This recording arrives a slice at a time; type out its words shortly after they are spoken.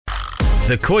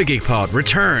The Koi Geek Pod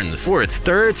returns for its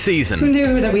third season. Who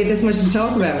knew that we had this much to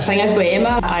talk about? The thing is with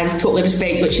Emma, I totally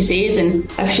respect what she says, and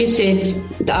if she said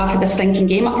that I had a stinking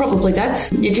game, I probably did.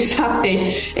 You just have to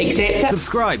accept it.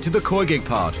 Subscribe to The Koi Geek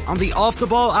Pod on the Off The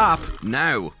Ball app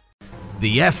now.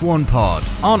 The F1 Pod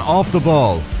on Off The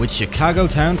Ball with Chicago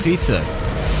Town Pizza.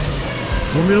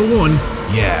 Formula One.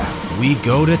 Yeah, we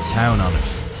go to town on it.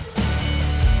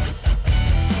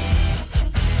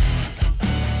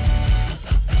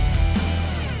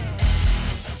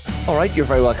 Alright, you're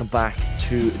very welcome back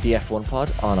to the F1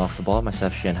 Pod on Off The Ball.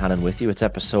 Myself, Shane Hannon, with you. It's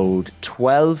episode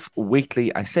 12,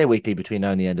 weekly. I say weekly between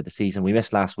now and the end of the season. We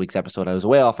missed last week's episode. I was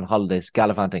away off on holidays,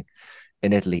 gallivanting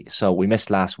in Italy, so we missed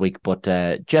last week. But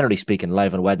generally speaking,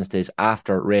 live on Wednesdays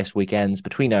after race weekends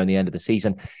between now and the end of the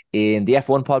season in the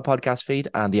F1 Pod podcast feed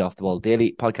and the Off The Ball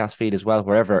Daily podcast feed as well,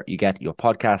 wherever you get your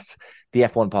podcasts. The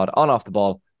F1 Pod on Off The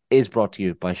Ball is brought to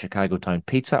you by Chicago Town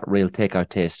Pizza, real takeout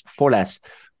taste for less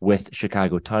with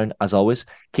Chicago Town. As always,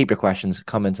 keep your questions,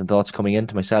 comments and thoughts coming in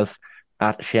to myself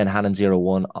at Shane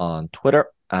Hannon01 on Twitter.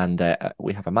 And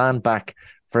we have a man back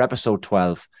for episode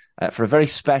 12 for a very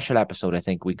special episode, I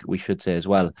think we should say as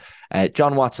well.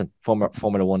 John Watson, former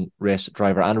Formula One race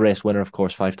driver and race winner, of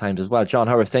course, 5 times as well. John,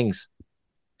 how are things?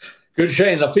 Good,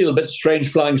 Shane. I feel a bit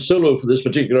strange flying solo for this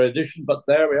particular edition, but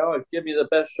there we are. Give me the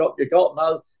best shot you got and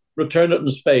I'll return it in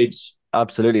spades.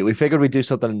 Absolutely. We figured we'd do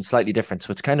something slightly different.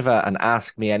 So it's kind of an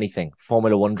Ask Me Anything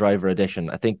Formula One driver edition.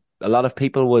 I think a lot of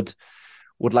people would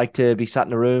like to be sat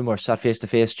in a room or sat face to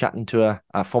face chatting to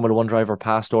a Formula One driver,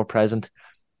 past or present,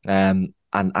 and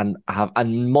have a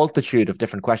multitude of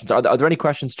different questions. Are there any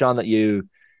questions, John, that you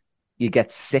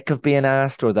get sick of being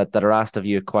asked, or that are asked of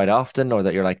you quite often, or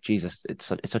that you're like, Jesus,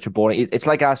 it's such a boring... It's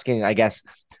like asking, I guess,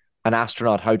 an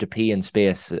astronaut how to pee in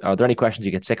space. Are there any questions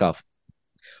you get sick of?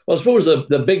 Well, I suppose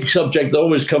the big subject that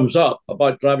always comes up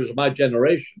about drivers of my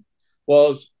generation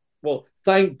was, well,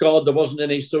 thank God there wasn't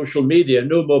any social media,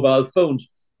 no mobile phones,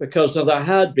 because if there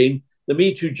had been, the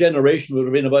Me Too generation would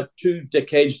have been about 2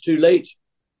 decades too late.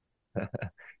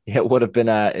 Yeah, it would have been.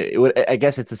 I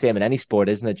guess it's the same in any sport,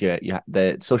 isn't it?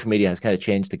 The social media has kind of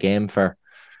changed the game for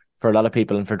a lot of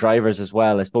people and for drivers as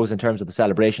well. I suppose in terms of the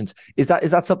celebrations, is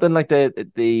that something like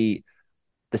the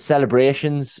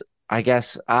celebrations? I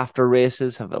guess after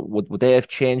races, would they have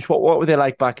changed? What were they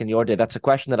like back in your day? That's a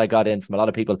question that I got in from a lot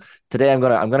of people. Today, I'm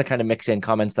gonna kind of mix in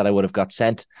comments that I would have got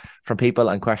sent from people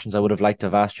and questions I would have liked to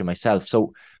have asked you myself.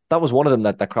 So that was one of them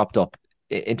that cropped up.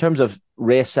 In terms of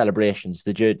race celebrations,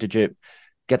 did you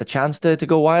get the chance to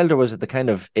go wild, or was it the kind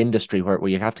of industry where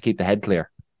you have to keep the head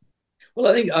clear? Well,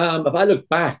 I think if I look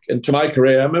back into my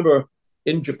career, I remember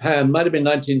in Japan, might have been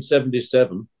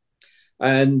 1977,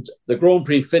 and the Grand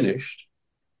Prix finished.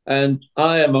 And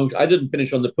I didn't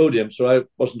finish on the podium, so I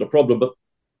wasn't a problem. But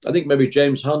I think maybe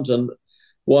James Hunt and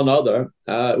one other,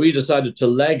 we decided to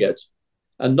leg it,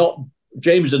 and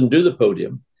James didn't do the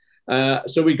podium.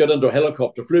 So we got into a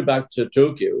helicopter, flew back to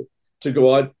Tokyo to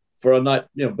go out for a night,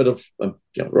 bit of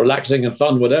relaxing and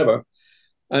fun, whatever.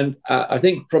 And I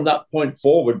think from that point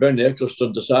forward, Bernie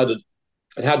Ecclestone decided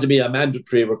it had to be a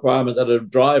mandatory requirement that a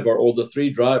driver, or the 3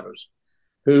 drivers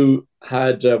who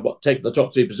had taken the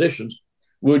top 3 positions,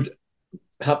 would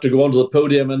have to go onto the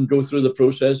podium and go through the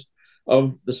process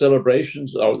of the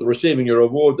celebrations, or receiving your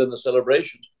award, then the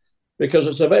celebrations, because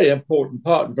it's a very important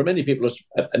part. And for many people,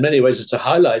 in many ways, it's a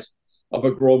highlight of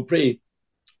a Grand Prix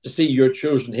to see your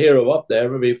chosen hero up there,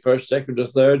 maybe first, second, or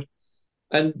third.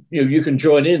 And you can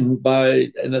join in by,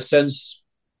 in a sense,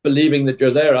 believing that you're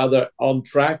there, either on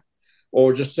track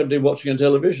or just simply watching on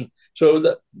television. So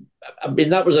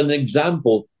that was an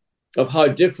example of how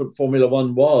different Formula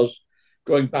One was,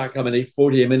 going back,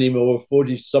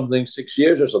 40-something, 6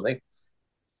 years or something,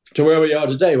 to where we are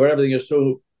today, where everything is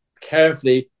so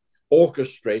carefully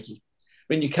orchestrated. I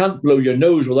mean, you can't blow your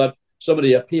nose without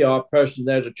somebody, a PR person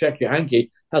there to check your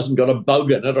hanky, hasn't got a bug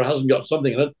in it or hasn't got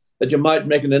something in it that you might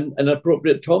make an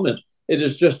inappropriate comment. It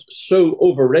is just so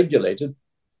over-regulated.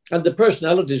 And the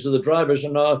personalities of the drivers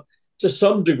are now, to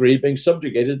some degree, being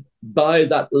subjugated by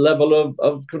that level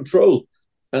of control.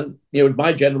 And,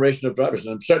 my generation of drivers,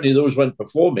 and certainly those went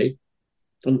before me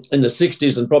in the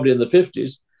 60s and probably in the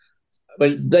 50s,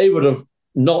 they would have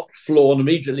not flown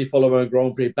immediately following a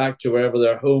Grand Prix back to wherever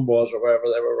their home was or wherever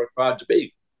they were required to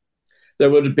be. There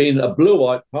would have been a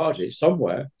blowout party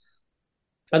somewhere.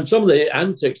 And some of the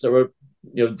antics that were,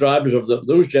 drivers of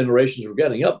those generations were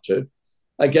getting up to,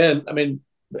 again,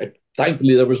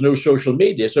 thankfully there was no social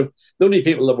media. So the only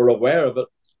people that were aware of it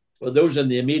were those in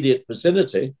the immediate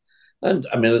vicinity. And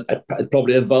it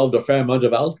probably involved a fair amount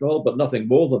of alcohol, but nothing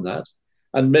more than that.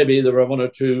 And maybe there were 1 or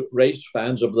 2 race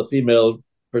fans of the female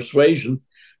persuasion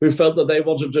who felt that they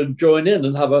wanted to join in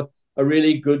and have a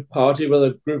really good party with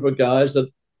a group of guys that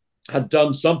had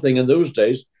done something in those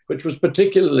days, which was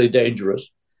particularly dangerous.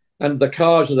 And the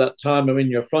cars at that time, I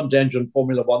mean, your front engine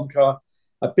Formula One car,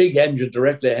 a big engine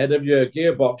directly ahead of you, a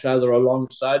gearbox either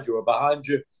alongside you or behind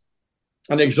you,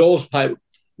 an exhaust pipe,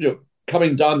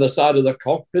 coming down the side of the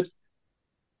cockpit.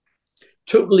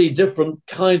 Totally different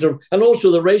kind of, and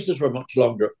also the races were much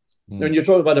longer. When you're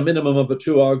talking about a minimum of a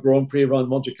 2-hour Grand Prix around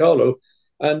Monte Carlo,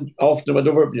 and often went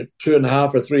over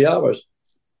 2.5 or 3 hours.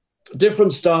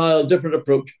 Different style, different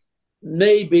approach.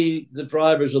 Maybe the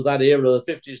drivers of that era, the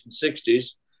 50s and 60s,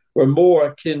 were more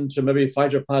akin to maybe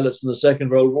fighter pilots in the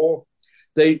Second World War.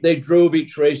 They drove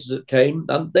each race as it came,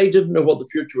 and they didn't know what the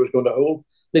future was going to hold.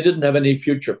 They didn't have any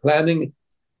future planning.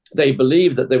 They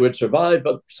believed that they would survive,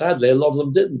 but sadly, a lot of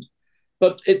them didn't.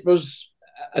 But it was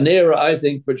an era, I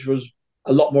think, which was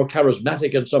a lot more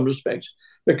charismatic in some respects,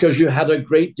 because you had a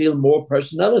great deal more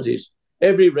personalities.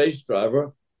 Every race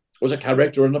driver was a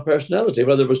character and a personality,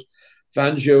 whether it was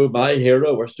Fangio, my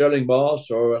hero, or Sterling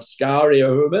Moss, or Ascari,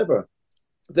 or whomever.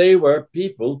 They were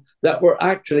people that were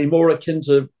actually more akin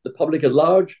to the public at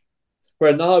large,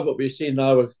 where now what we see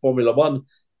now with Formula One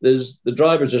is the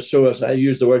drivers are so, as I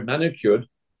use the word, manicured.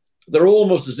 They're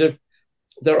almost as if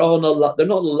they're not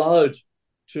allowed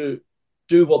to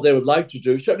do what they would like to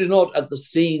do, certainly not at the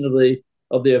scene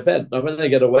of the event. Now, when they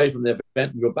get away from the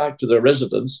event and go back to their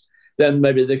residence, then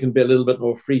maybe they can be a little bit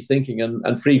more free thinking and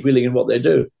freewheeling in what they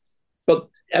do. But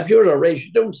if you're at a race,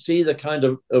 you don't see the kind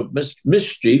of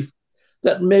mischief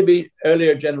that maybe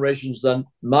earlier generations than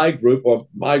my group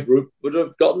would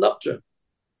have gotten up to.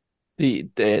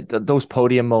 Those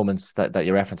podium moments that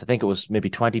you referenced, I think it was maybe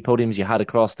 20 podiums you had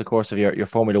across the course of your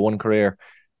Formula One career.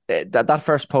 That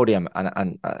first podium,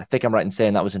 and I think I'm right in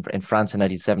saying that was in France in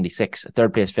 1976, a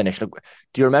third place finish. Look,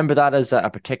 do you remember that as a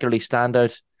particularly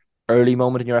standout early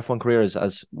moment in your F1 career,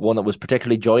 as one that was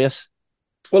particularly joyous?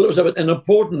 Well, it was an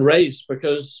important race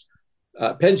because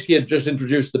Penske had just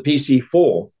introduced the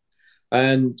PC4,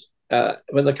 and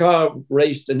when the car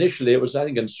raced initially, it was, I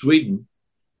think, in Sweden,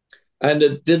 and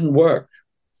it didn't work.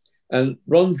 And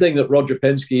one thing that Roger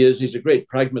Penske is, he's a great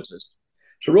pragmatist.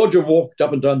 So Roger walked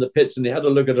up and down the pits and he had a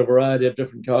look at a variety of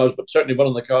different cars, but certainly one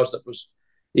of the cars that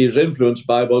he was influenced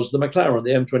by was the McLaren, the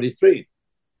M23.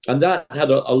 And that had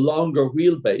a longer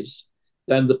wheelbase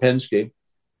than the Penske,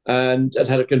 and it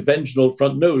had a conventional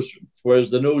front nose, whereas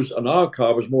the nose on our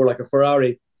car was more like a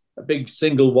Ferrari, a big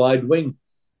single wide wing.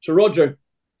 So Roger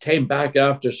came back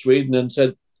after Sweden and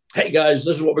said, "Hey guys,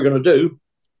 this is what we're going to do.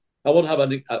 I want to have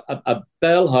a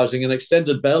bell housing, an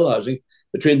extended bell housing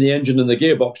between the engine and the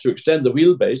gearbox to extend the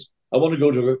wheelbase. I want to go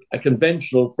to a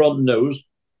conventional front nose,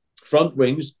 front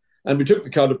wings." And we took the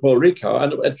car to Paul Ricard,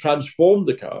 and it transformed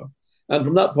the car. And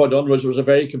from that point onwards, it was a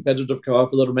very competitive car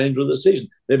for the remainder of the season.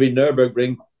 Maybe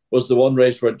Nürburgring was the one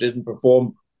race where it didn't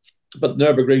perform, but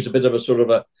Nürburgring's a bit of a sort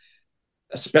of a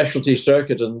specialty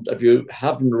circuit. And if you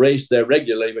haven't raced there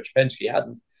regularly, which Penske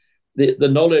hadn't, the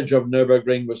knowledge of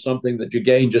Nürburgring was something that you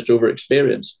gain just over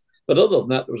experience. But other than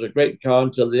that, it was a great car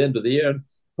until the end of the year. And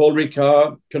Paul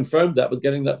Ricard confirmed that with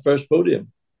getting that first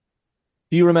podium.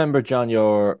 Do you remember, John,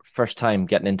 your first time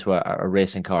getting into a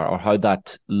racing car, or how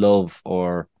that love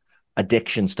or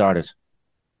addiction started?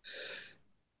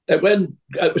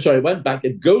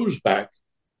 It goes back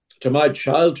to my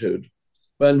childhood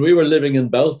when we were living in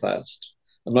Belfast.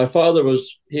 And my father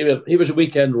was a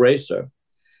weekend racer.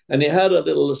 And he had a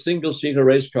little single-seater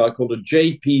race car called a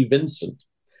J.P. Vincent.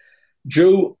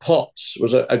 Joe Potts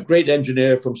was a great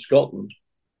engineer from Scotland.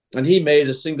 And he made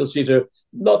a single-seater,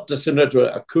 not dissimilar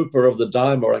to a Cooper of the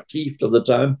time or a Keith of the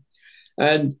time.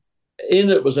 And in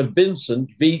it was a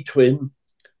Vincent V-twin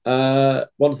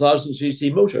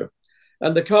 1,000cc motor.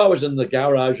 And the car was in the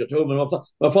garage at home. And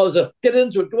my father said, "Get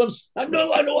into it, go on." I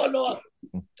know. I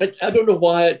don't know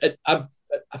why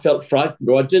I felt frightened,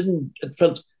 or it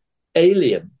felt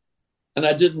alien. And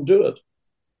I didn't do it.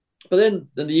 But then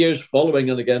in the years following,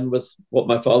 and again with what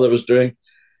my father was doing,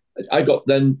 I got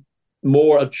then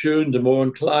more attuned and more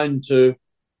inclined to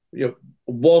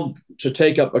want to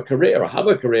take up a career or have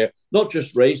a career, not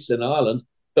just race in Ireland,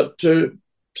 but to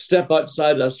step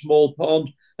outside a small pond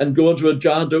and go into a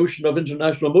giant ocean of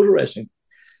international motor racing.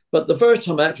 But the first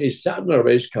time I actually sat in a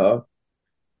race car,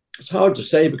 it's hard to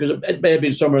say because it may have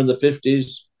been somewhere in the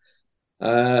 50s.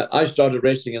 I started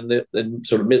racing in the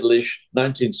sort of middle-ish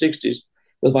 1960s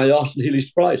with my Austin Healey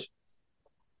Sprite.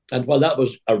 And while that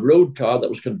was a road car that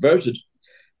was converted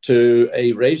to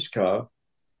a race car,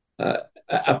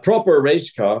 a proper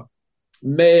race car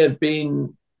may have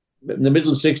been in the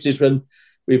middle 60s when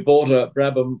we bought a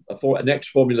Brabham, an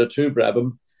ex-Formula 2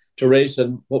 Brabham, to race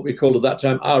in what we called at that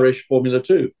time Irish Formula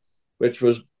 2, which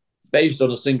was based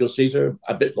on a single-seater,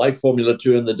 a bit like Formula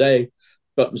 2 in the day,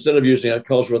 but instead of using a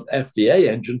Cosworth FVA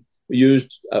engine, we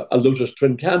used a Lotus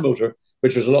twin-cam motor,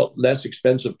 which was a lot less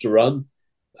expensive to run,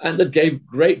 and it gave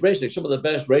great racing. Some of the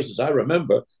best races I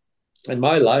remember in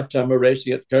my lifetime were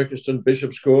racing at Kirkeston,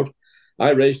 Bishop's Court.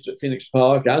 I raced at Phoenix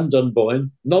Park and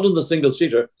Dunboyne, not in the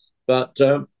single-seater, but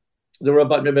there were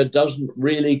about maybe a dozen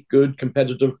really good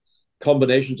competitive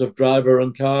combinations of driver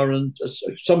and car, and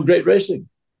some great racing.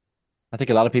 I think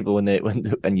a lot of people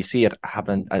when you see it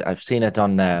happen, I've seen it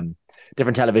on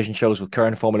different television shows with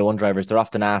current Formula One drivers. They're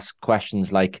often asked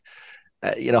questions like,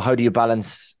 how do you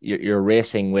balance your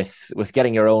racing with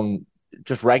getting your own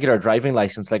just regular driving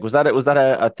license? Like, was that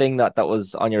a thing that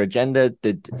was on your agenda?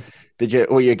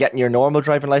 Were you getting your normal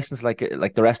driving license like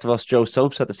the rest of us, Joe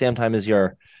Soaps, at the same time as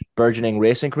your burgeoning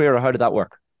racing career, or how did that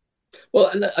work? Well,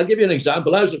 and I'll give you an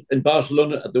example. I was in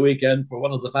Barcelona at the weekend for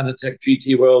one of the Fanatec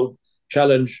GT World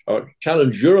Challenge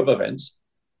Europe events.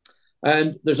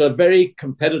 And there's a very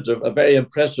competitive, a very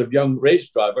impressive young race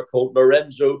driver called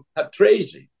Lorenzo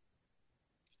Patrese,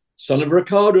 son of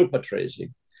Riccardo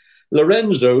Patrese.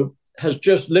 Lorenzo has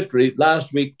just literally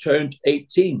last week turned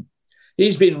 18.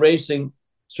 He's been racing,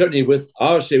 certainly with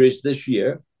our series this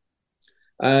year,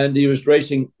 and he was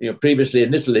racing previously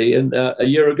in Italy a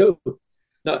year ago.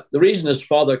 Now, the reason his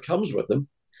father comes with him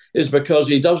is because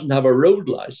he doesn't have a road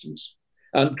license,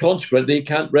 and consequently, he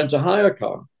can't rent a hire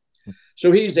car.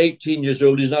 So he's 18 years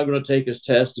old. He's now going to take his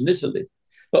test in Italy.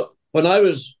 But when I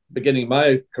was beginning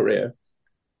my career,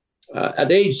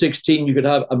 at age 16, you could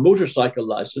have a motorcycle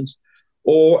license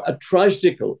or a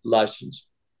tricycle license.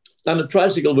 And a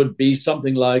tricycle would be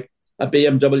something like a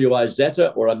BMW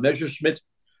Isetta or a Messerschmitt,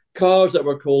 cars that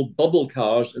were called bubble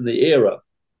cars in the era.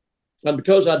 And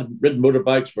because I'd ridden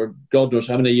motorbikes for God knows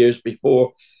how many years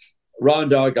before,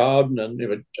 round our garden,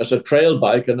 and as a trail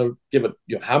bike, and I'll give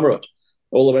it, hammer it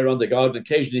all the way around the garden,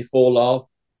 occasionally fall off,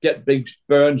 get big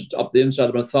burns up the inside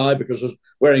of my thigh because I was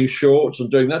wearing shorts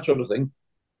and doing that sort of thing.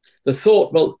 The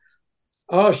thought, well,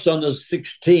 our son is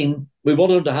 16, we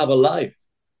want him to have a life.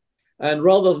 And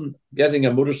rather than getting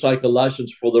a motorcycle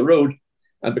license for the road,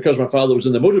 and because my father was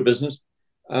in the motor business,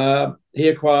 he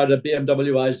acquired a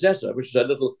BMW Isetta, which is a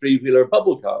little three-wheeler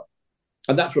bubble car.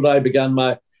 And that's what I began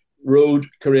my road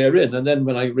career in. And then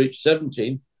when I reached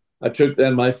 17, I took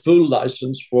then my full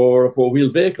license for a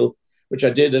four-wheel vehicle, which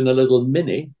I did in a little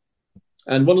Mini.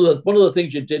 And one of the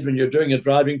things you did when you're doing a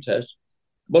driving test,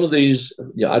 one of these,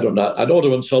 I don't know, I don't want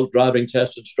to insult driving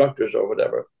test instructors or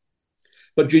whatever,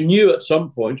 but you knew at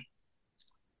some point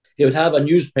he would have a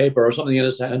newspaper or something in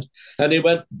his hand, and he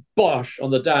went bosh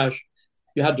on the dash.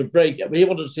 You had to brake. He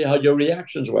wanted to see how your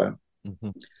reactions were.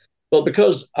 Mm-hmm. Well,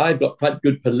 because I've got quite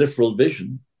good peripheral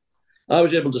vision, I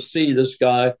was able to see this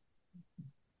guy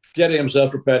getting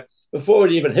himself prepared. Before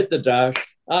he even hit the dash,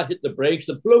 I hit the brakes.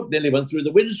 The bloke nearly went through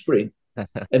the windscreen.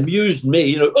 Amused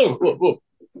me,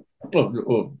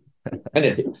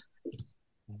 And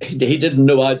he didn't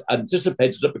know I'd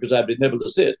anticipated it because I'd been able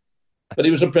to see it. But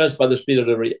he was impressed by the speed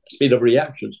of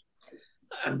reactions.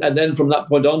 And then from that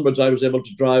point onwards, I was able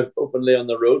to drive openly on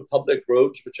the road, public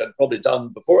roads, which I'd probably done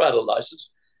before I had a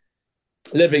license.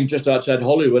 Living just outside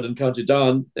Hollywood in County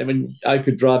Down, I mean, I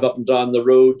could drive up and down the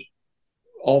road,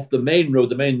 off the main road,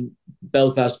 the main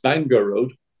Belfast-Bangor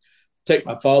road, take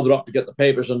my father up to get the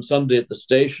papers on Sunday at the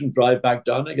station, drive back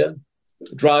down again,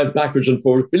 drive backwards and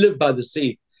forwards. We lived by the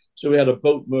sea, so we had a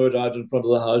boat moored out in front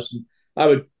of the house, and I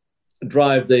would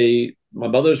drive my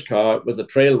mother's car with the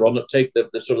trailer on it, take the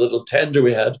sort of little tender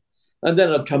we had, and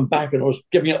then I'd come back and I was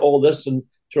giving it all this and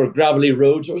sort of gravelly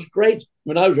roads. It was great. I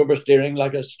mean, I was oversteering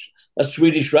like a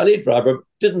Swedish rally driver.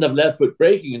 Didn't have left foot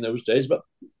braking in those days, but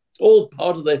all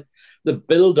part of the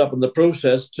build up and the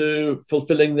process to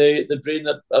fulfilling the dream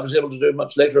that I was able to do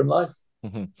much later in life.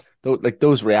 Mm-hmm. Like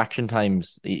those reaction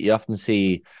times, you often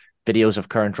see videos of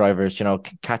current drivers,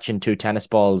 catching two tennis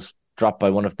balls dropped by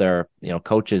one of their,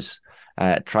 coaches,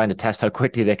 trying to test how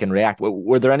quickly they can react.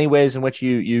 Were there any ways in which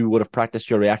you would have practiced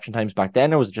your reaction times back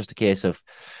then, or was it just a case of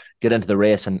get into the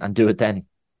race and do it then?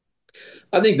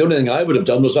 I think the only thing I would have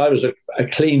done was I was a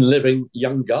clean living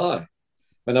young guy.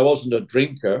 When I wasn't a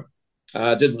drinker,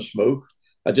 I didn't smoke,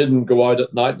 I didn't go out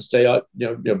at night and stay out,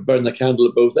 burn the candle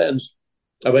at both ends.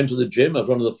 I went to the gym. I was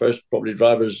one of the first probably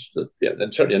drivers,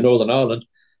 and certainly in Northern Ireland,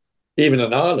 even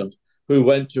in Ireland, who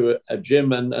went to a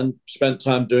gym and spent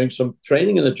time doing some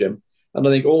training in the gym. And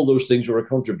I think all those things were a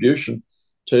contribution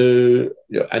to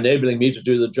enabling me to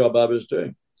do the job I was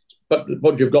doing. But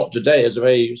what you've got today is a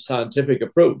very scientific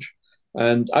approach.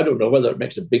 And I don't know whether it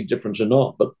makes a big difference or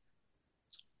not, but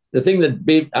I think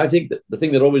that the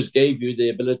thing that always gave you the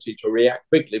ability to react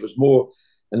quickly was more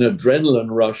an adrenaline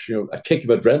rush, a kick of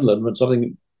adrenaline when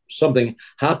something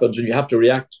happens and you have to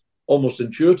react almost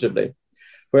intuitively.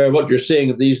 Where what you're seeing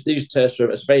of these tests are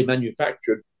it's very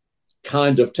manufactured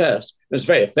kind of test. It's a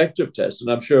very effective test,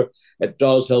 and I'm sure it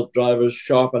does help drivers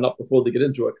sharpen up before they get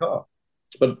into a car.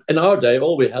 But in our day,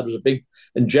 all we had was a big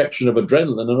injection of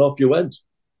adrenaline, and off you went.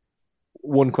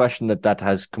 One question that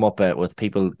has come up with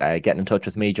people getting in touch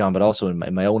with me, John, but also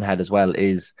in my own head as well,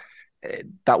 is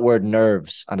that word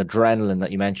nerves and adrenaline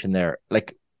that you mentioned there.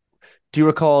 Like, do you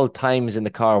recall times in the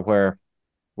car where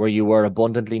you were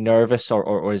abundantly nervous,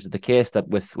 or is it the case that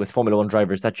with Formula One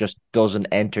drivers that just doesn't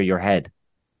enter your head?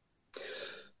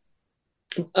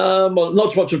 Well,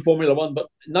 not so much in Formula One, but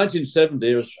in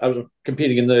 1970, I was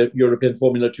competing in the European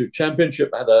Formula 2 Championship.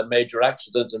 I had a major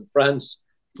accident in France.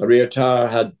 A rear tire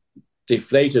had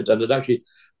deflated, and it actually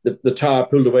the tire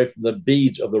pulled away from the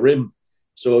bead of the rim.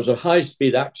 So it was a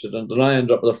high-speed accident, and I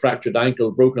ended up with a fractured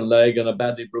ankle, broken leg, and a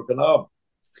badly broken arm.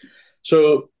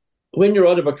 So when you're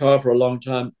out of a car for a long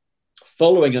time,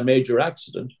 following a major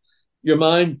accident, your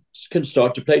mind can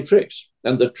start to play tricks.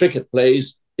 And the trick it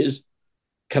plays is,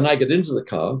 can I get into the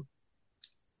car?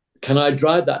 Can I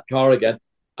drive that car again?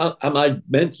 Am I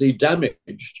mentally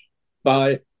damaged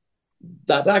by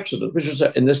that accident, which was,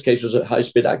 in this case, was a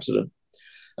high-speed accident?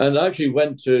 And I actually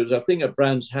went to a thing at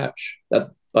Brands Hatch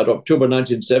about October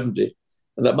 1970,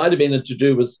 and that might have been to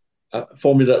do with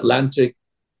Formula Atlantic.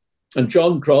 And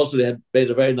John Crosley had made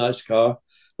a very nice car,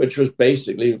 which was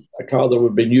basically a car that would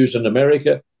have been used in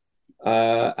America,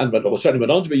 and certainly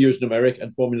went on to be used in America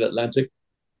and Formula Atlantic.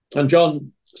 And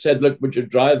John said, look, would you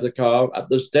drive the car at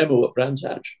this demo at Brands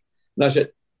Hatch? And I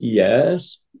said,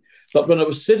 yes. But when I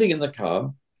was sitting in the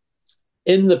car,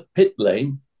 in the pit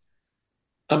lane,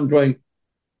 I'm going,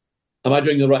 am I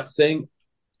doing the right thing?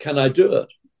 Can I do it?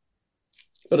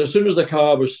 But as soon as the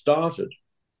car was started,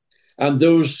 and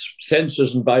those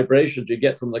sensors and vibrations you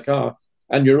get from the car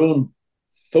and your own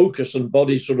focus and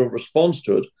body sort of response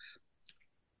to it,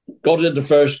 got into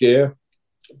first gear,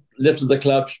 lifted the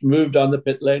clutch, moved down the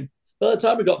pit lane. By the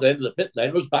time we got to the end of the pit lane,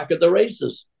 I was back at the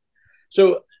races.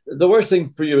 So the worst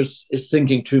thing for you is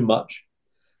thinking too much.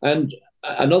 And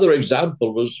another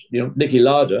example was, Niki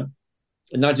Lauda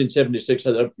in 1976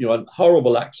 had a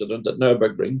horrible accident at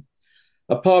Nürburgring.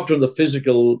 Apart from the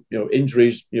physical,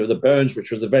 injuries, the burns,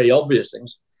 which were the very obvious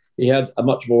things, he had a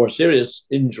much more serious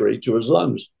injury to his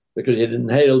lungs because he had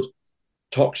inhaled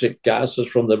toxic gases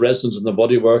from the resins in the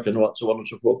bodywork and so on and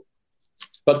so forth.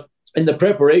 But in the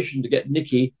preparation to get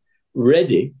Niki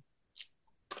ready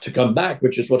to come back,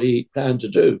 which is what he planned to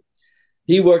do,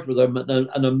 he worked with an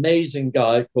amazing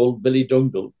guy called Willy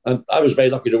Dungal. And I was very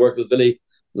lucky to work with Willy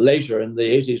later in the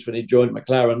 80s when he joined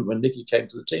McLaren when Niki came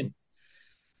to the team.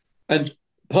 And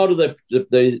part of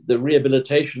the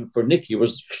rehabilitation for Niki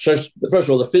was, first of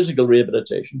all, the physical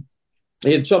rehabilitation.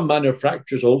 He had some minor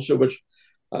fractures also, which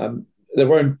there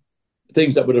weren't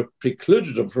things that would have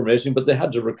precluded him from racing, but they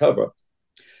had to recover.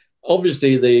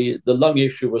 Obviously, the lung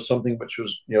issue was something which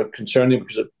was concerning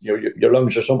because your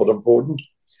lungs are somewhat important.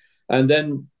 And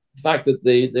then the fact that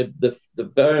the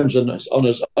burns on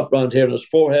his up round here on his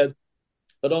forehead,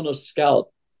 but on his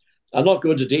scalp. I'll not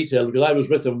go into detail because I was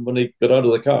with him when he got out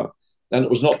of the car, and it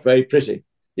was not very pretty.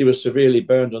 He was severely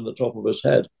burned on the top of his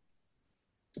head.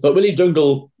 But Willy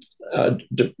Dungal,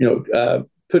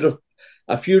 put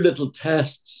a few little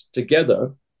tests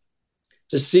together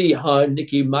to see how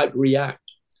Niki might react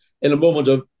in a moment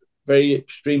of very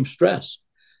extreme stress.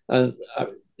 And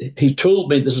he told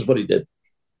me this is what he did.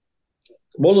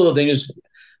 One of the things is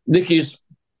Niki's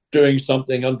doing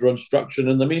something under instruction.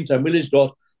 In the meantime, Willy's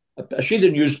got a sheet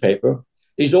of newspaper.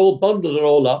 He's all bundled it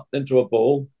all up into a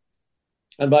bowl.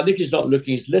 And while Niki's not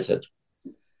looking, he's lit it.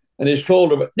 And he's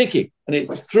called over, Niki. And he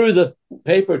threw the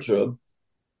paper to him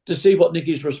to see what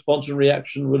Niki's response and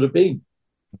reaction would have been.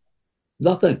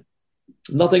 Nothing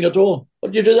at all.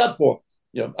 What do you do that for?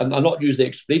 And not use the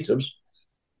expletives.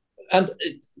 And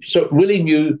so Willy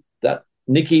knew that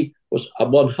Niki was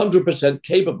 100%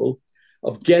 capable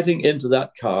of getting into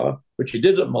that car, which he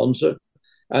did at Monza,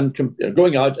 and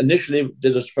going out. Initially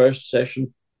did his first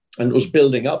session and was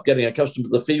building up, getting accustomed to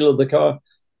the feel of the car.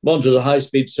 Monza is a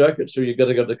high-speed circuit, so you've got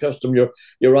to get accustomed.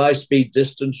 Your eye speed,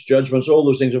 distance, judgments, all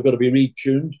those things have got to be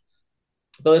retuned.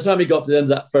 By the time he got to the end of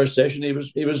that first session, he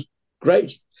was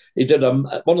great. He did one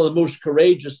of the most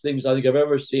courageous things I think I've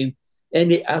ever seen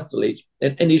any athlete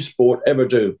in any sport ever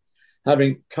do,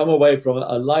 having come away from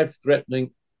a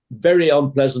life-threatening, very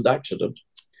unpleasant accident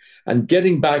and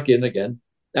getting back in again,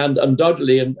 and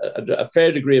undoubtedly in a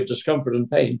fair degree of discomfort and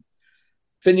pain,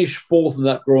 finished fourth in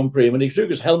that Grand Prix. When he took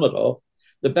his helmet off,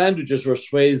 the bandages were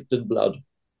swathed in blood.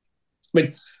 I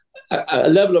mean, a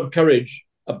level of courage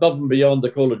above and beyond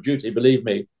the call of duty, believe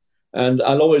me. And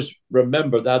I'll always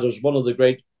remember that as one of the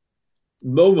great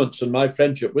moments in my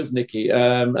friendship with Niki.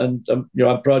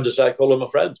 I'm proud to say I call him a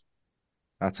friend.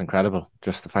 That's incredible.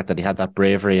 Just the fact that he had that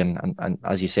bravery, and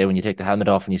as you say, when you take the helmet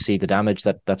off and you see the damage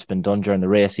that's been done during the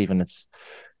race, even, it's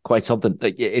quite something.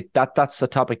 That's a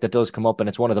topic that does come up, and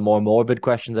it's one of the more morbid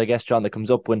questions, I guess, John, that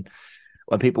comes up when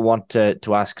people want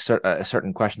to ask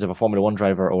certain questions of a Formula One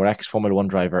driver or ex-Formula One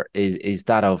driver, is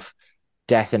that of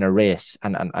death in a race.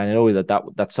 And I know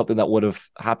that's something that would have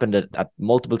happened at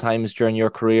multiple times during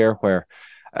your career, where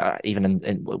even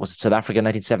in was it South Africa in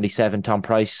 1977, Tom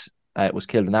Price was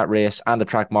killed in that race, and the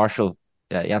track marshal,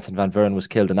 Janssen van Veren, was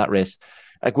killed in that race.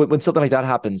 Like, when something like that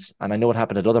happens, and I know it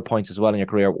happened at other points as well in your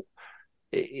career,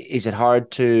 is it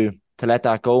hard to let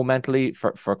that go mentally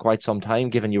for quite some time,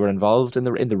 given you were involved in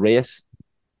the race?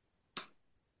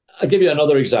 I'll give you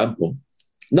another example.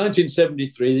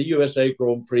 1973, the USA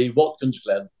Grand Prix, Watkins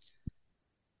Glen.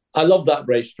 I love that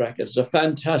racetrack. It's a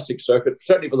fantastic circuit,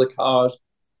 certainly for the cars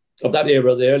of that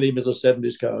era, the early, middle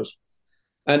 70s cars.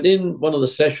 And in one of the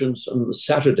sessions on the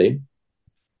Saturday,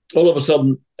 all of a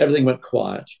sudden, everything went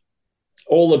quiet.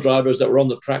 All the drivers that were on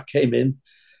the track came in,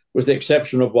 with the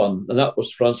exception of one, and that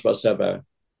was Francois Savert.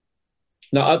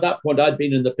 Now, at that point, I'd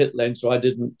been in the pit lane, so I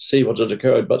didn't see what had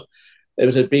occurred, but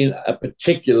it had been a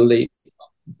particularly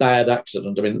bad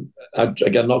accident. I mean,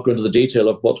 again, not going into the detail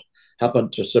of what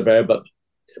happened to Savert, but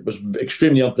it was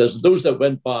extremely unpleasant. Those that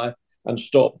went by and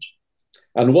stopped,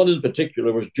 and one in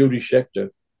particular was Judy Scheckter.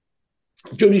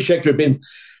 Judy Scheckter had been,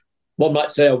 one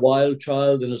might say, a wild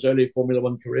child in his early Formula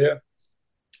One career.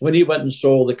 When he went and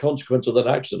saw the consequence of that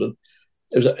accident,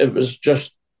 it was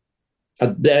just a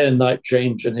day and night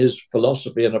change in his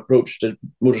philosophy and approach to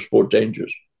motorsport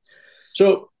dangers.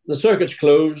 So the circuit's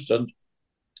closed, and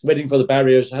waiting for the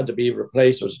barriers had to be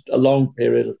replaced. It was a long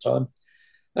period of time.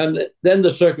 And then the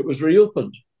circuit was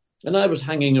reopened. And I was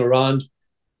hanging around,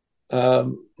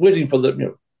 waiting for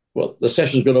the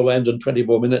session's going to end in 20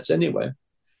 more minutes anyway.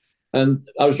 And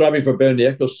I was driving for Bernie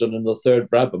Ecclestone in the third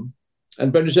Brabham.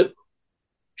 And Bernie said,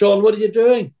 "John, what are you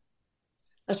doing?"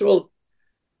 I said, "Well,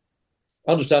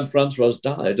 I understand Francois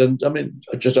died. And I mean,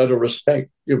 just out of respect,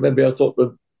 maybe I thought we'd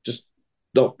just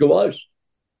not go out."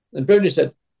 And Bernie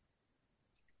said,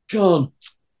 "John,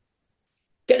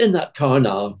 get in that car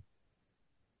now.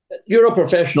 You're a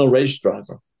professional race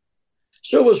driver.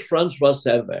 So was Francois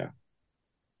Savert.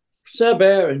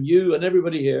 Savert and you and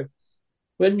everybody here,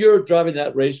 when you're driving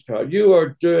that race car, you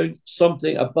are doing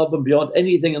something above and beyond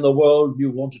anything in the world you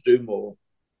want to do more."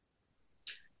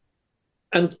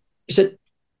 And he said,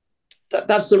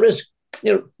 that's the risk.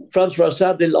 Francois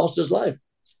sadly lost his life.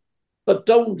 But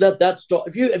don't let that stop.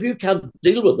 If you can't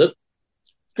deal with it,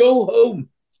 go home.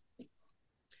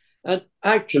 And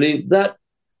actually, that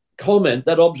comment,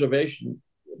 that observation,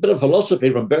 a bit of philosophy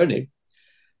from Bernie,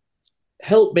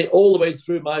 helped me all the way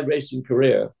through my racing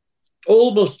career,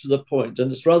 almost to the point,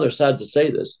 and it's rather sad to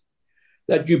say this,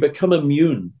 that you become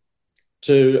immune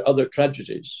to other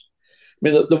tragedies. I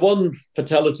mean, the one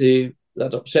fatality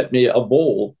that upset me of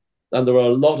all, and there were a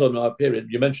lot on our period,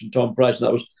 you mentioned Tom Price, and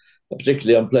that was a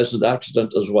particularly unpleasant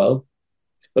accident as well.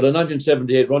 But in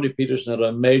 1978, Ronnie Peterson had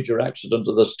a major accident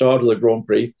at the start of the Grand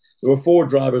Prix. There were 4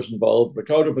 drivers involved: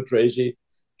 Riccardo Patrese,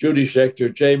 Judy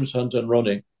Scheckter, James Hunt, and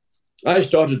Ronnie. I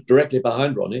started directly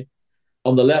behind Ronnie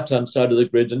on the left-hand side of the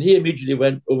grid, and he immediately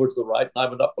went over to the right, and I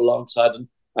went up alongside, and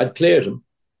I'd cleared him.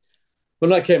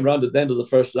 When I came round at the end of the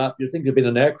first lap, you'd think it'd been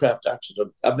an aircraft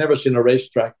accident. I've never seen a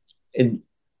racetrack in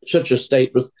such a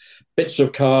state, with bits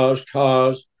of cars,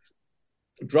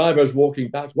 drivers walking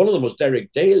back. One of them was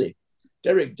Derek Daly.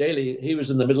 Derek Daly, he was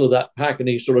in the middle of that pack, and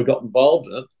he sort of got involved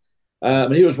in it.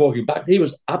 And he was walking back. He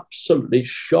was absolutely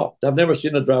shocked. I've never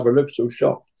seen a driver look so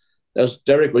shocked as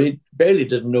Derek. He barely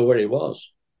didn't know where he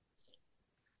was.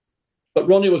 But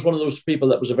Ronnie was one of those people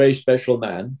that was a very special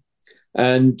man.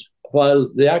 And while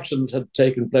the accident had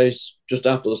taken place just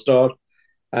after the start,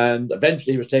 and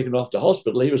eventually he was taken off to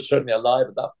hospital, he was certainly alive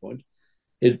at that point.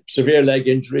 He had severe leg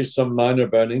injuries, some minor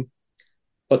burning.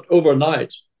 But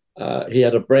overnight, he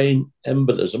had a brain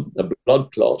embolism, a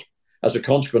blood clot, as a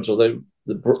consequence of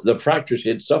the fractures he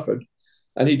had suffered.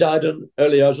 And he died in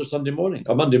early hours of Sunday morning,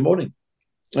 or Monday morning.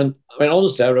 And I mean,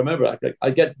 honestly, I remember, I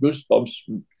get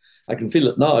goosebumps. I can feel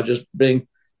it now, just being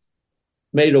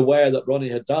made aware that Ronnie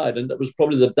had died. And that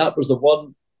was the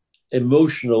one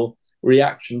emotional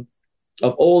reaction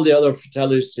of all the other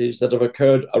fatalities that have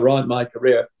occurred around my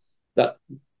career that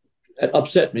it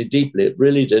upset me deeply. It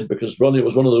really did, because Ronnie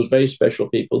was one of those very special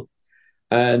people,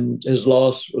 and his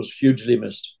loss was hugely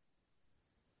missed.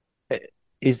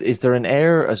 Is there an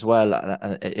air as well?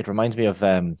 It reminds me of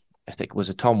I think it was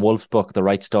a Tom Wolfe book, The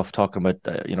Right Stuff, talking about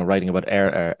writing about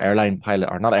airline pilot,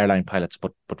 or not airline pilots,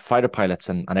 but fighter pilots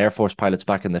and Air Force pilots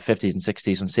back in the 50s and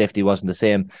 60s when safety wasn't the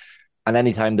same. And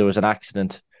anytime there was an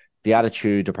accident,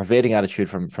 the pervading attitude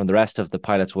from the rest of the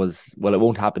pilots was, well, it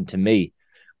won't happen to me.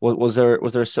 Was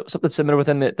there something similar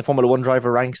within the Formula One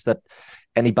driver ranks, that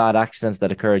any bad accidents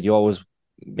that occurred, you always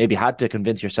maybe had to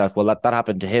convince yourself, well, that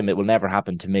happened to him, it will never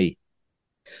happen to me?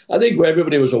 I think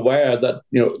everybody was aware that,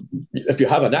 if you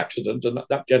have an accident, and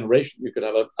that generation, you could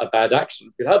have a bad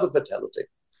accident, you could have a fatality.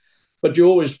 But you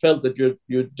always felt that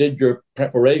you did your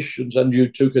preparations and you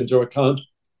took into account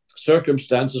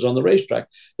circumstances on the racetrack.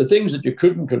 The things that you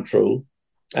couldn't control,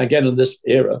 again, in this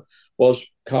era, was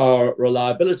car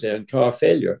reliability and car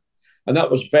failure. And that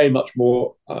was very much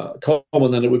more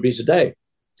common than it would be today.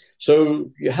 So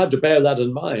you had to bear that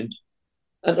in mind.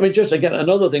 And I mean, just again,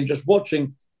 another thing, just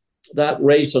watching that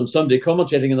race on Sunday,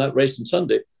 commentating in that race on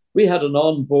Sunday, we had an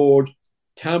onboard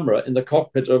camera in the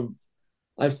cockpit of,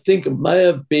 I think it may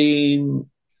have been,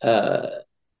 it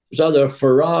was either a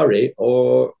Ferrari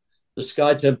or the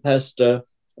Sky Tempesta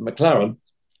McLaren.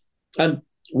 And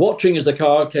watching as the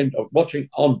car watching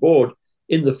on board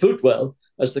in the footwell,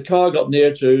 as the car got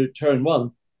near to turn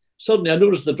one, suddenly I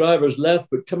noticed the driver's left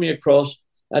foot coming across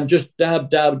and just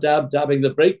dabbing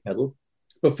the brake pedal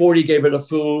before he gave it a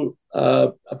full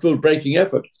braking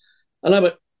effort. And I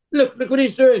went, look what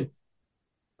he's doing.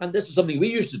 And this is something we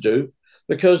used to do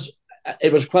because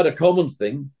it was quite a common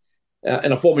thing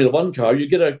in a Formula One car. You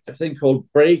get a thing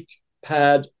called brake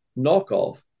pad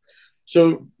knockoff.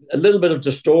 So a little bit of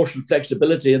distortion,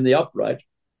 flexibility in the upright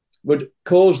would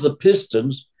cause the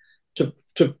pistons to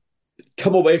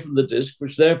come away from the disc,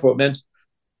 which therefore meant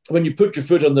when you put your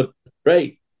foot on the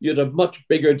brake, you'd have much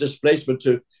bigger displacement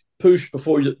to push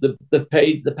before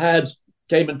the pads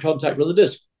came in contact with the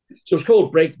disc. So it's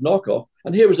called brake knockoff.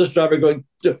 And here was this driver going,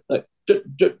 did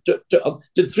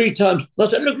 3 times. And I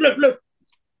said, look.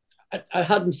 I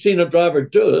hadn't seen a driver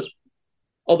do it,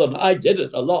 other than I did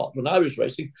it a lot when I was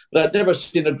racing, but I'd never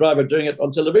seen a driver doing it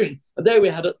on television. And there we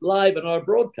had it live in our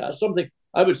broadcast, something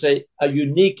I would say a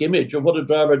unique image of what a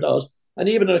driver does. And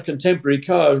even in a contemporary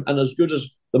car, and as good as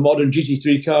the modern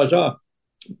GT3 cars are,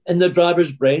 in the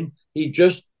driver's brain, he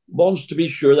just wants to be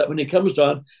sure that when he comes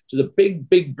down to the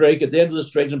big break at the end of the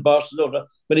straight in Barcelona,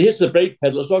 when he hits the brake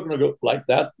pedal, it's not going to go like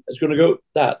that. It's going to go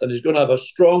that. And he's going to have a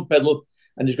strong pedal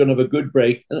and he's going to have a good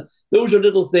brake. And those are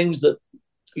little things that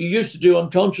you used to do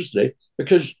unconsciously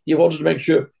because you wanted to make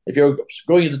sure, if you're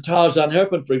going into Tarzan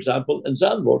Hairpin, for example, in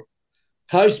Zandvoort,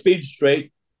 high speed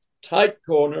straight, tight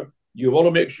corner, you want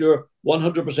to make sure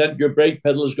 100% your brake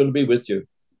pedal is going to be with you.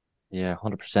 Yeah,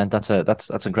 100%.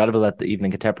 That's incredible that even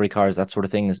in contemporary cars, that sort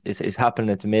of thing is happening.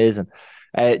 It's amazing.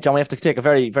 John, we have to take a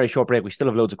very, very short break. We still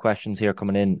have loads of questions here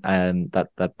coming in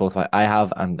that both I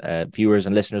have and viewers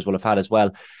and listeners will have had as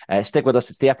well. Stick with us.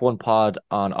 It's the F1 Pod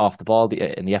on Off the Ball,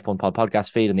 in the F1 Pod podcast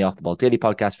feed and the Off the Ball Daily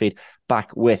podcast feed.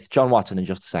 Back with John Watson in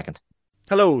just a second.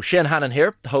 Hello, Shane Hannon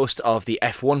here, the host of the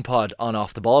F1 Pod on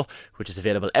Off the Ball, which is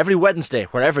available every Wednesday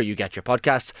wherever you get your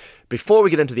podcasts. Before we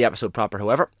get into the episode proper,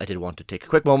 however, I did want to take a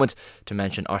quick moment to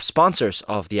mention our sponsors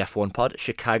of the F1 Pod,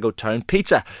 Chicago Town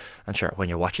Pizza. And sure, when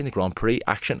you're watching the Grand Prix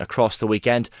action across the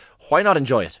weekend, why not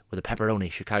enjoy it with a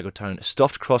pepperoni Chicago Town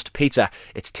stuffed crust pizza?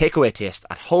 It's takeaway taste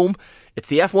at home. It's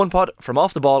the F1 Pod from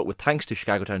Off the Ball with thanks to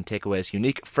Chicago Town Takeaway's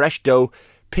unique fresh dough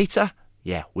pizza.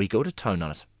 Yeah, we go to town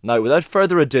on it. Now, without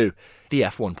further ado, the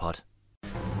F1 Pod.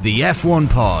 The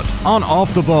F1 Pod on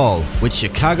Off the Ball with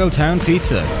Chicago Town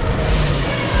Pizza.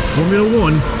 Formula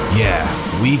One.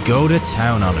 Yeah, we go to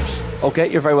town on it.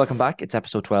 Okay, you're very welcome back. It's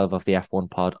episode 12 of the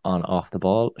F1 Pod on Off the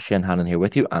Ball. Shane Hannon here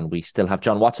with you, and we still have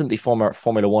John Watson, the former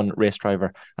Formula One race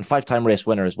driver and 5-time race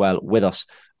winner as well, with us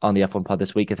on the F1 Pod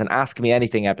this week. It's an Ask Me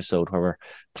Anything episode where we're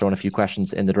throwing a few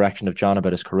questions in the direction of John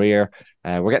about his career.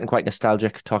 We're getting quite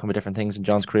nostalgic, talking about different things in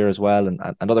John's career as well, and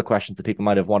other questions that people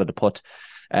might have wanted to put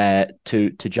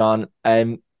to John.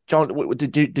 John,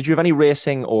 did you have any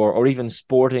racing or even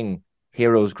sporting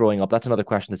heroes growing up? That's another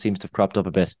question that seems to have cropped up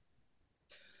a bit.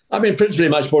 I mean, principally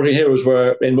my sporting heroes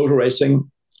were in motor racing,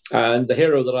 and the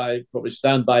hero that I probably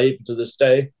stand by even to this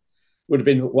day would have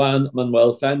been Juan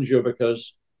Manuel Fangio,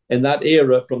 because in that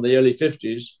era from the early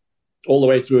 50s all the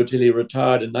way through until he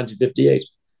retired in 1958,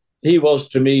 he was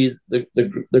to me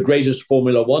the greatest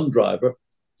Formula One driver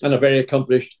and a very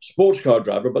accomplished sports car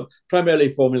driver, but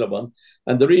primarily Formula One.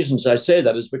 And the reasons I say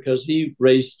that is because he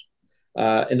raced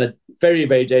in a very,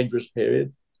 very dangerous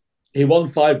period. He won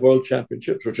 5 world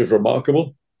championships, which is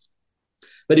remarkable.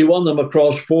 But he won them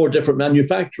across 4 different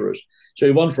manufacturers. So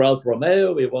he won for Alfa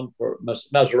Romeo, he won for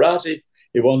Maserati,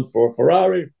 He won for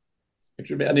Ferrari,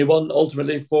 and he won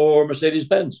ultimately for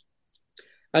Mercedes-Benz.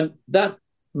 And that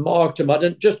marked him out.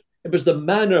 And it was the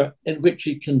manner in which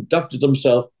he conducted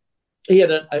himself. He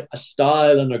had a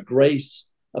style and a grace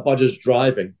about his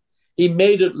driving. He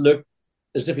made it look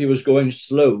as if he was going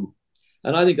slow.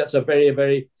 And I think that's a very,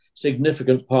 very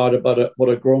significant part about what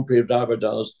a Grand Prix driver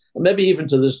does. And maybe even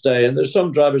to this day, and there's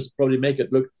some drivers that probably make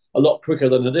it look a lot quicker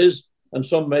than it is. And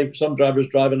some drivers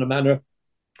drive in a manner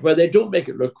where they don't make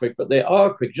it look quick, but they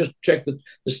are quick. Just check the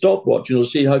stopwatch, you'll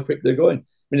see how quick they're going.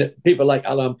 I mean, people like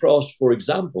Alain Prost, for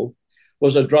example,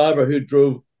 was a driver who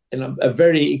drove in a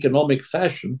very economic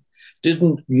fashion,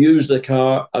 didn't use the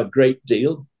car a great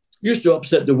deal, used to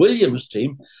upset the Williams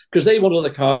team because they wanted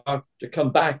the car to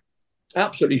come back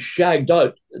absolutely shagged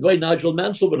out, the way Nigel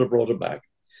Mansell would have brought it back.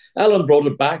 Alain brought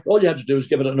it back. All you had to do was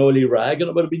give it an oily rag and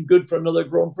it would have been good for another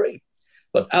Grand Prix.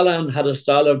 But Alain had a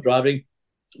style of driving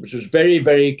which was very,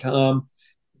 very calm.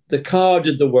 The car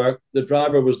did the work. The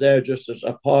driver was there just as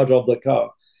a part of the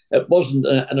car. It wasn't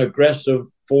an aggressive,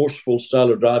 forceful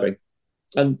style of driving.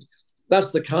 And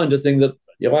that's the kind of thing that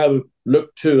I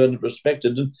looked to and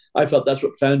respected. And I felt that's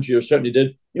what Fangio certainly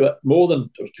did. More than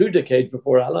it was 2 decades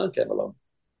before Alain came along.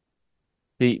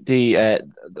 The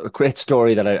great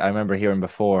story that I remember hearing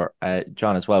before,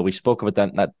 John, as well. We spoke about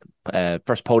that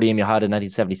first podium you had in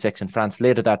 1976 in France.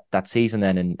 Later that season,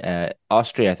 then in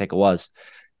Austria, I think it was,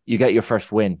 you get your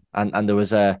first win, and there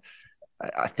was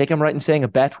I think I'm right in saying, a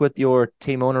bet with your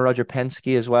team owner Roger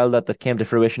Penske as well that came to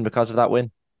fruition because of that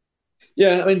win.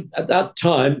 Yeah, I mean, at that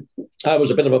time, I was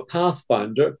a bit of a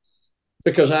pathfinder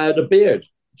because I had a beard,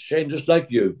 Shane, just like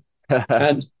you.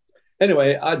 And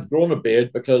anyway, I'd grown a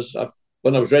beard because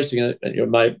when I was racing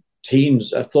in my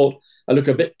teens, I thought I look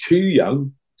a bit too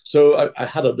young. So I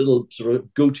had a little sort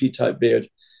of goatee type beard.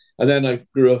 And then I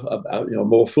grew a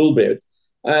more full beard.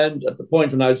 And at the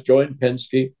point when I joined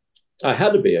Penske, I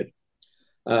had a beard.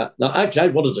 Now, actually, I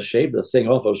wanted to shave the thing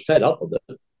off. I was fed up with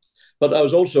it. But I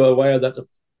was also aware that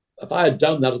if I had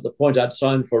done that at the point I'd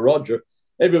signed for Roger,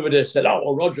 everybody said, oh,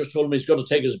 well, Roger's told me he's got to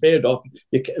take his beard off.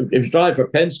 If you drive for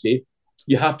Penske,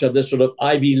 you have to have this sort of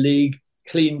Ivy League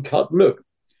clean-cut look.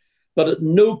 But at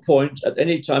no point at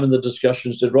any time in the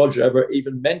discussions did Roger ever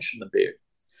even mention the beard.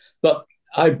 But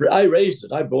I raised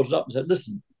it. I brought it up and said,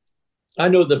 listen, I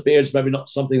know the beard's maybe not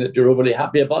something that you're overly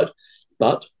happy about,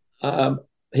 but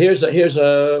here's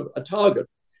a target.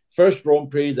 First Grand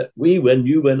Prix that we win,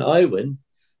 you win, I win,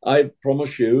 I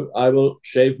promise you I will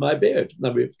shave my beard.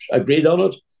 Now, we agreed on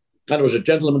it, and it was a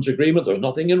gentleman's agreement. There was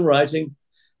nothing in writing,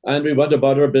 and we went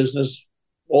about our business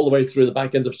all the way through the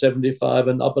back end of 75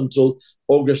 and up until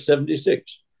August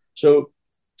 76. So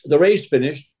the race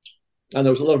finished, and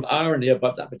there was a lot of irony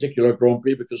about that particular Grand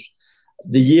Prix because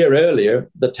the year earlier,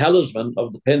 the talisman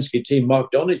of the Penske team,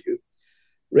 Mark Donoghue,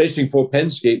 racing for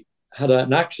Penske, had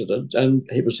an accident and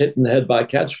he was hit in the head by a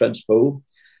catch fence pole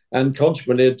and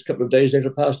consequently a couple of days later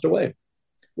passed away.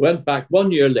 Went back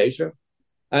 1 year later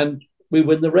and we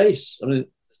win the race. I mean,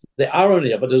 the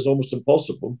irony of it is almost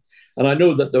impossible. And I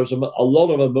know that there was a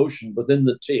lot of emotion within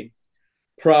the team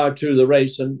prior to the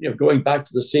race. And going back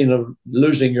to the scene of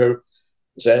losing your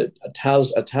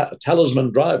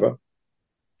talisman driver.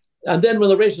 And then when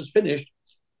the race is finished,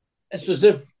 it's as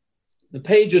if the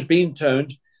page has been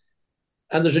turned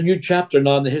and there's a new chapter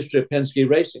now in the history of Penske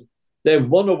racing. They've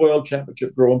won a World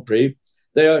Championship Grand Prix.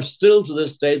 They are still to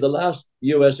this day the last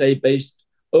USA-based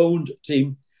owned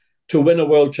team to win a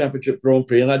World Championship Grand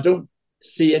Prix. And I don't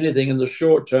see anything in the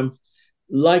short term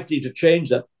likely to change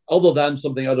that, other than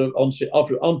something out of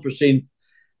unforeseen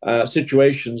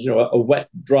situations, a wet,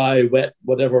 dry, wet,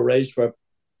 whatever race where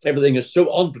everything is so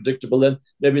unpredictable, then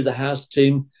maybe the Haas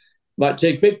team might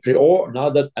take victory. Or now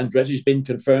that Andretti's been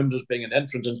confirmed as being an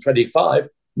entrant in 25,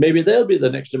 maybe they'll be the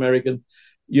next American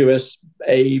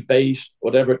USA-based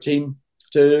whatever team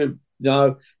to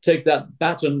now take that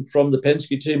baton from the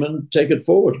Penske team and take it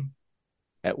forward.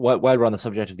 While we're on the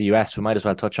subject of the US, we might as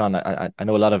well touch on, I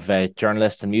know a lot of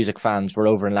journalists and music fans were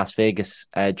over in Las Vegas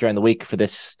during the week for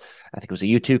this, I think it was a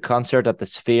U2 concert at the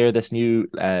Sphere, this new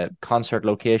concert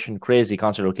location, crazy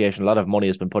concert location. A lot of money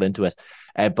has been put into it.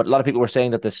 But a lot of people were saying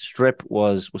that the strip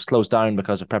was closed down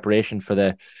because of preparation for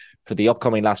the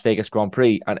upcoming Las Vegas Grand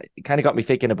Prix. And it kind of got me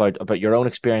thinking about your own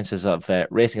experiences of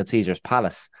racing at Caesars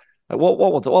Palace. What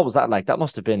was that like? That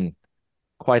must have been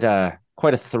quite a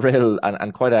thrill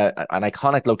and quite an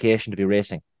iconic location to be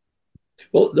racing.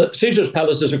 Well, the Caesars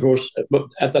Palace is, of course,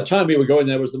 at the time we were going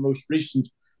there, was the most recent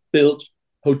built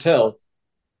hotel.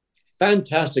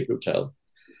 Fantastic hotel.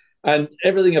 And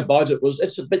everything about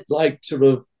it's a bit like sort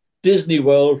of Disney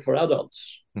World for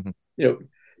adults. Mm-hmm.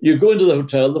 You go into the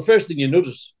hotel, the first thing you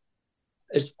notice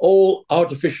it's all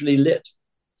artificially lit.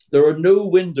 There are no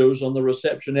windows on the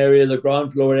reception area, the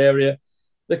ground floor area,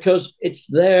 because it's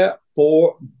there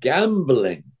for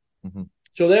gambling. Mm-hmm.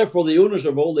 So therefore, the owners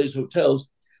of all these hotels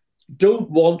don't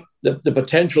want the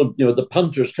potential, the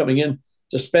punters coming in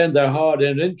to spend their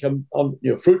hard-earned income on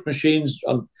fruit machines,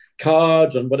 on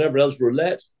cards, and whatever else,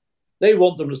 roulette. They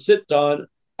want them to sit down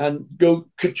and go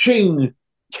ka-ching,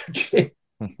 ka-ching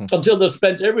until they've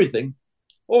spent everything.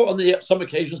 Or on some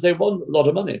occasions, they won a lot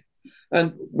of money.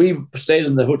 And we stayed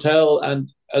in the hotel, and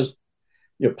as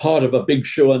part of a big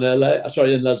show in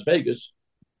Las Vegas,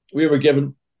 we were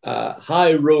given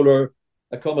high roller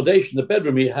accommodation. The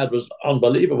bedroom he had was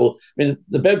unbelievable. I mean,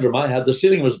 the bedroom I had, the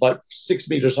ceiling was about 6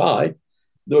 meters high.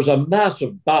 There was a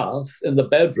massive bath in the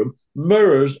bedroom,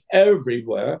 mirrors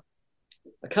everywhere.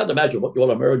 I can't imagine what you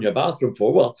want a mirror in your bathroom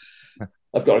for. Well,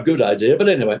 I've got a good idea. But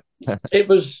anyway,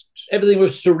 everything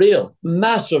was surreal.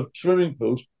 Massive swimming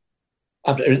pools.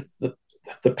 I mean,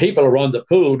 the people around the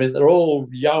pool, I mean, they're all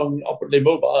young, upwardly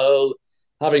mobile,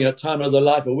 having a time of their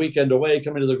life, a weekend away,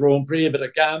 coming to the Grand Prix, a bit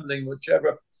of gambling,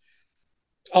 whichever.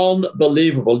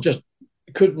 Unbelievable. Just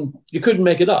you couldn't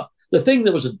make it up. The thing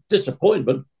that was a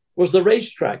disappointment was the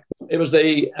racetrack. It was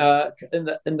in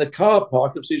the car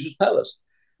park of Caesar's Palace.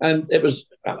 And it was,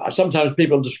 sometimes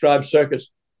people describe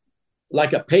circuits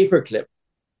like a paperclip.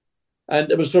 And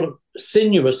it was sort of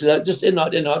sinuous, like just in,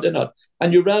 out, in, out, in, out.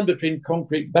 And you ran between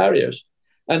concrete barriers.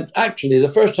 And actually, the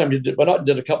first time you went out and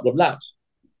did a couple of laps,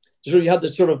 so you had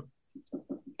this sort of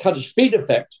kind of speed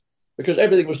effect because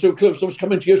everything was so close. It was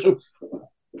coming to you. So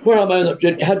where am I?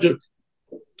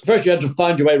 First you had to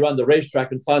find your way around the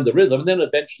racetrack and find the rhythm. And then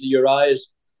eventually your eyes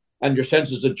and your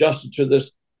senses adjusted to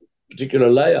this particular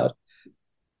layout.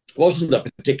 It wasn't a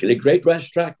particularly great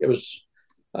racetrack. It was,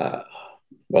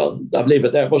 well, I believe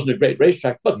it there. It wasn't a great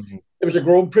racetrack, but it was a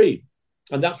Grand Prix.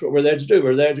 And that's what we're there to do.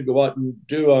 We're there to go out and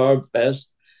do our best.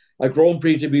 A Grand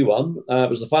Prix to be won. It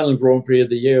was the final Grand Prix of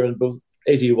the year in both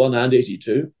 81 and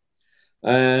 82.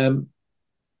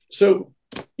 So,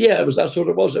 yeah, that's what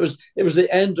it was. It was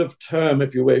the end of term,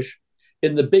 if you wish,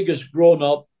 in the biggest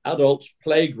grown-up adults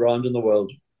playground in the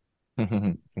world.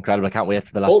 Incredible. I can't wait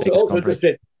for the Las Vegas Grand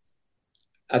Prix.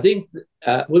 I think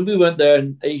when we went there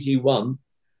in 81,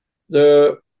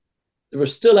 there were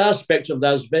still aspects of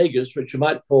Las Vegas which you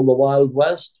might call the Wild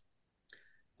West.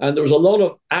 And there was a lot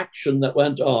of action that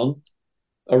went on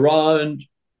around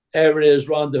areas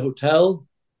around the hotel.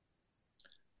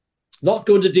 Not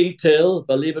going to detail,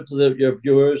 but leave it to your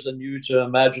viewers and you to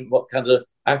imagine what kind of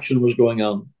action was going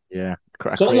on. Yeah,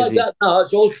 it's not like that now.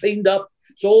 It's all cleaned up.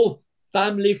 It's all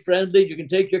family friendly. You can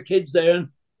take your kids there and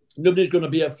nobody's going to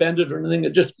be offended or anything.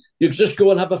 You just go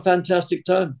and have a fantastic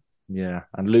time. Yeah,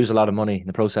 and lose a lot of money in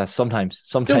the process. Sometimes.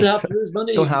 You don't have to lose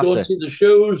money. You can go and see the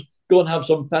shows, go and have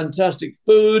some fantastic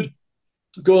food,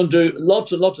 go and do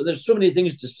lots and lots of. There's so many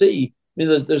things to see. I mean,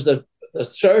 there's the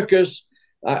circus.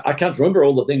 I can't remember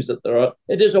all the things that there are.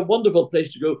 It is a wonderful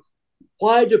place to go.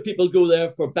 Why do people go there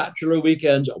for bachelor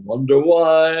weekends? I wonder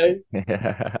why.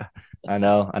 Yeah, I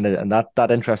know, and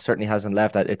that interest certainly hasn't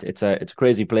left. It's a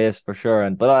crazy place for sure.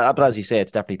 But as you say,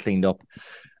 it's definitely cleaned up.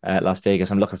 Las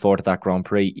Vegas. I'm looking forward to that Grand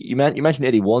Prix. You mentioned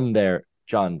 81 there,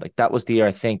 John. Like that was the year,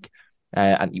 I think.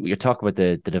 And you're talking about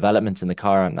the developments in the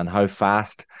car and how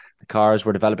fast the cars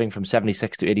were developing from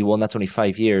 76 to 81. That's only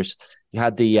 5 years. You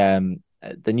had the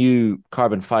new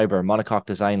carbon fiber monocoque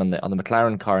design on the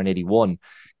McLaren car in 81.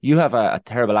 You have a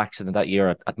terrible accident that year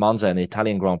at Monza in the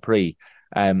Italian Grand Prix.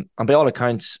 And by all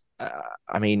accounts,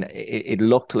 I mean, it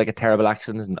looked like a terrible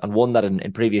accident and one that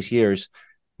in previous years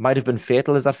might have been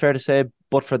fatal. Is that fair to say?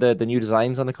 But for the new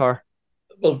designs on the car?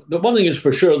 Well, the one thing is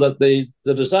for sure that the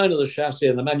design of the chassis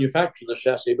and the manufacture of the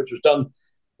chassis, which was done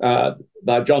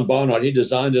by John Barnard, he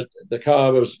designed it. The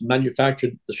car was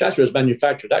manufactured, the chassis was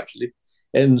manufactured actually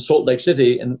in Salt Lake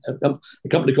City in a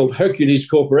company called Hercules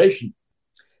Corporation.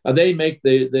 And they make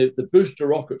the booster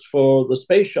rockets for the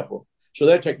space shuttle. So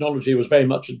their technology was very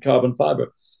much in carbon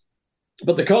fiber.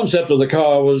 But the concept of the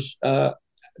car was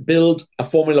build a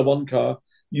Formula One car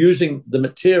using the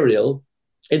material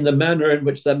in the manner in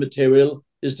which that material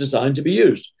is designed to be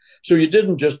used. So you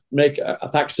didn't just make a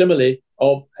facsimile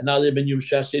of an aluminium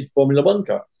chassis Formula One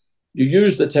car. You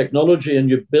use the technology and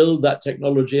you build that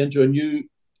technology into a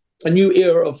new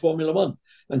era of Formula One.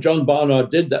 And John Barnard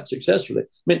did that successfully. I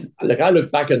mean, like I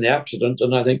look back on the accident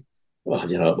and I think, well,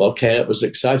 okay, it was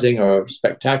exciting or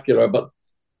spectacular, but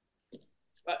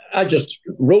I just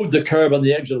rode the curb on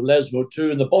the exit of Lesmo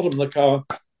 2 in the bottom of the car,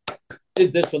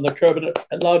 did this on the curb and it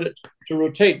allowed it to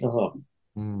rotate. But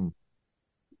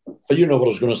you know what I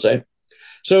was going to say.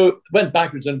 So went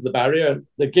backwards into the barrier.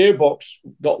 The gearbox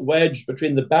got wedged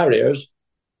between the barriers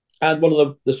and one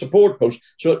of the support posts.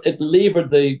 So it levered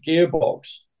the gearbox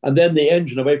and then the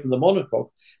engine away from the monocoque.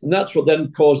 And that's what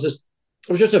then caused this.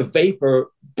 It was just a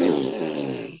vapor,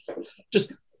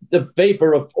 just the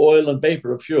vapor of oil and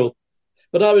vapor of fuel.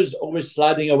 But I was always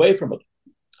sliding away from it.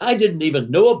 I didn't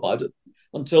even know about it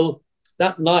until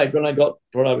that night when I got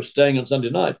where I was staying on Sunday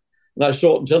night. And I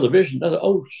saw it on television. And I thought,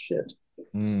 oh, shit.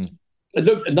 It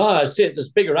looked, and now I see it, this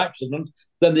bigger accident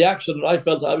than the accident I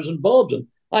felt I was involved in.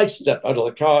 I stepped out of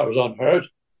the car. I was unhurt,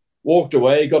 walked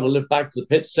away, got a lift back to the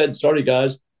pits, said, sorry,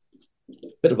 guys,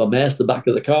 bit of a mess, the back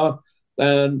of the car.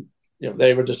 And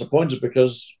they were disappointed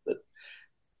because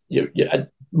you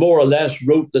more or less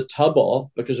wrote the tub off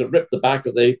because it ripped the back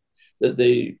of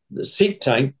the seat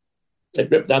tank. It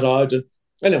ripped that out. And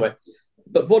anyway,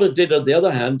 but what it did, on the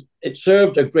other hand, it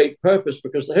served a great purpose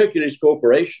because the Hercules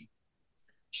Corporation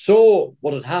saw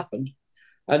what had happened,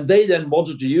 and they then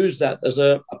wanted to use that as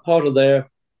a part of their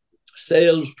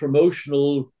sales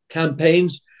promotional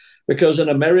campaigns, because in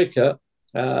America,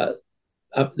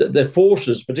 the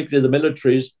forces, particularly the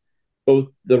militaries, both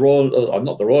the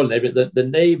not the Royal Navy, the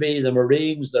Navy, the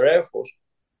Marines, their Air Force,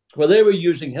 where they were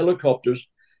using helicopters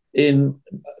in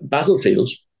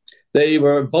battlefields, they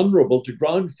were vulnerable to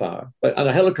ground fire. And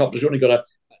a helicopter's only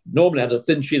normally had a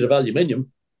thin sheet of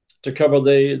aluminium to cover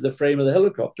the frame of the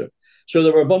helicopter. So they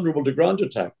were vulnerable to ground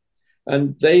attack.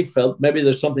 And they felt maybe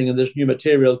there's something in this new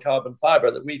material, carbon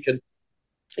fiber, that we can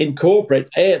incorporate.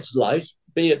 A, it's light.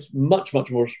 B, it's much,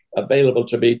 much more available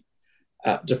to be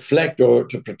deflect or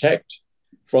to protect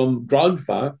from ground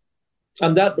fire.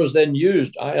 And that was then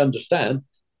used, I understand,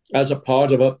 as a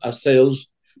part of a sales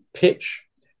pitch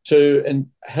to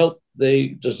help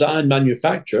the design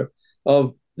manufacture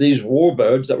of these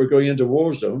warbirds that were going into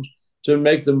war zones to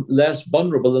make them less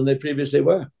vulnerable than they previously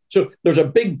were. So there's a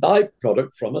big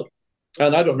byproduct from it.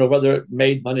 And I don't know whether it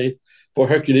made money for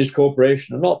Hercules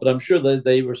Corporation or not, but I'm sure that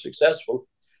they were successful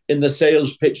in the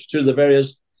sales pitch to the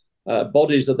various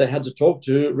bodies that they had to talk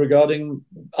to regarding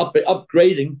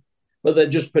upgrading, whether they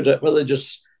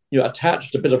just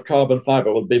attached a bit of carbon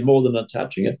fiber, would be more than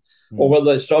attaching it, or whether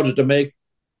they started to make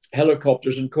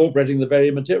helicopters incorporating the very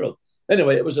material.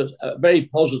 Anyway, it was a very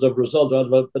positive result out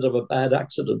of a bit of a bad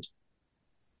accident.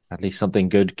 At least something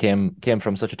good came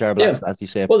from such a terrible accident, as you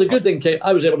say. Well, the good thing came,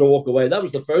 I was able to walk away. That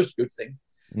was the first good thing.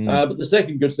 But the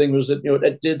second good thing was that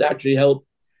it did actually help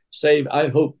save, I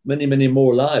hope, many, many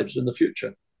more lives in the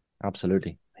future.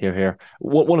 Absolutely. Hear, hear.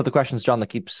 One of the questions, John, that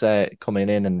keeps coming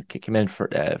in and came in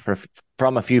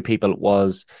from a few people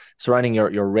was surrounding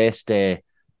your race day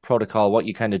protocol, what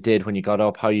you kind of did when you got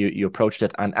up, how you approached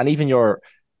it, and even your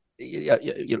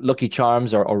lucky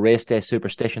charms or race day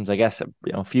superstitions. I guess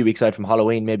a few weeks out from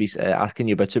Halloween, maybe asking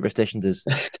you about superstitions is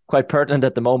quite pertinent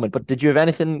at the moment. But did you have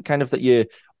anything kind of that you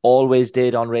always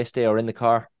did on race day or in the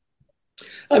car?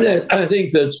 I mean, I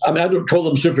think that, I don't call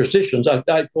them superstitions. I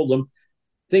call them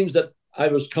things that I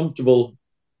was comfortable.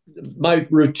 My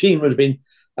routine would have been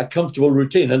a comfortable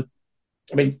routine. And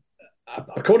I mean,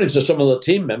 according to some of the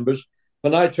team members,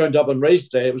 when I turned up on race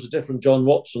day, it was a different John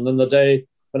Watson than the day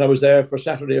when I was there for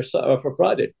Saturday or for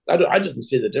Friday. I didn't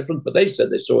see the difference, but they said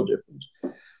they saw a difference.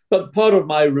 But part of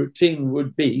my routine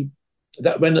would be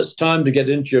that when it's time to get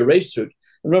into your race suit,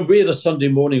 remember we had a Sunday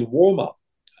morning warm-up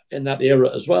in that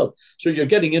era as well. So you're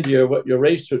getting into your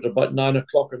race suit about 9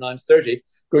 o'clock or 9:30,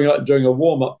 going out and doing a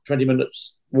warm-up, 20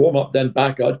 minutes warm-up, then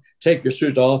back out, take your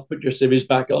suit off, put your civvies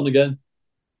back on again.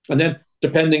 And then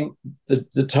depending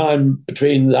the time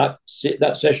between that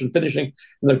session finishing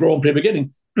and the Grand Prix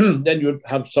beginning, then you would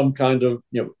have some kind of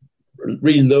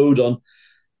reload on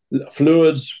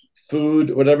fluids,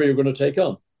 food, whatever you're going to take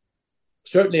on.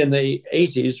 Certainly in the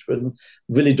 80s, when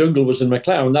Willie Dungle was in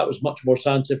McLaren, that was much more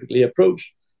scientifically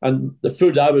approached. And the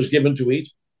food I was given to eat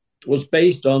was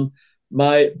based on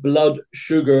my blood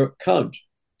sugar count.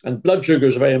 And blood sugar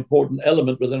is a very important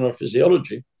element within our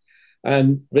physiology.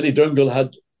 And Willie Dungle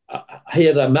had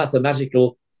a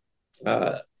mathematical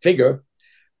figure.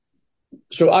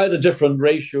 So I had a different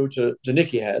ratio to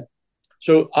Niki had.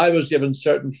 So I was given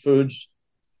certain foods,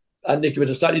 and Niki was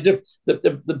a slightly different.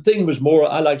 The thing was more,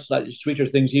 I liked slightly sweeter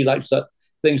things. He liked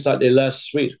things slightly less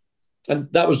sweet. And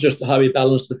that was just how we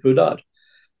balanced the food out.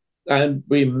 And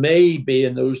we maybe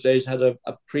in those days had a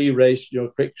pre-race,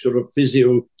 quick sort of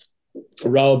physio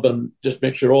rub and just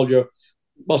make sure all your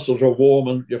muscles are warm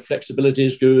and your flexibility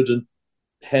is good and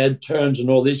head turns and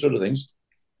all these sort of things.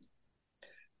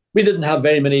 We didn't have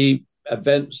very many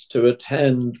events to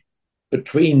attend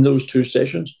between those two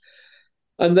sessions.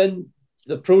 And then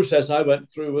the process I went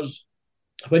through was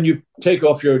when you take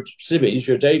off your civvies,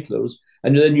 your day clothes,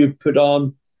 and then you put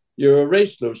on your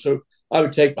race clothes. So I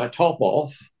would take my top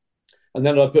off, and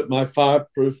then I'd put my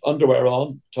fireproof underwear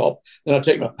on top. Then I'd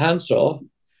take my pants off,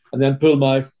 and then pull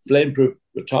my flameproof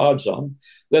retards on.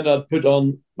 Then I'd put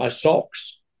on my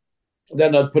socks.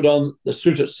 Then I'd put on the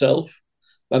suit itself,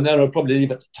 and then I'd probably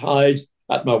leave it tied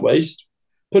at my waist.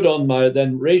 Put on my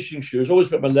then racing shoes. Always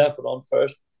put my left one on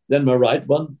first, then my right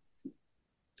one.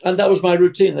 And that was my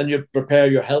routine. Then you prepare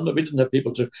your helmet. We didn't have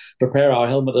people to prepare our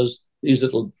helmet as these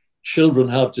little children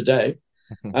have today.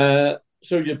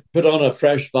 So you put on a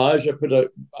fresh visor, put a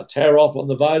tear off on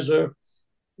the visor,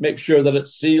 make sure that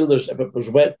it's sealed if it was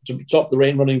wet to stop the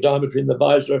rain running down between the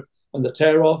visor and the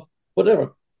tear off,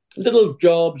 whatever. Little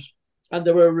jobs, and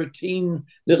there were routine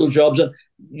little jobs. And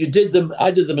you did them,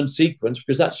 I did them in sequence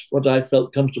because that's what I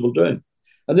felt comfortable doing.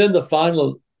 And then the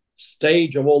final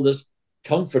stage of all this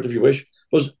comfort, if you wish,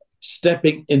 was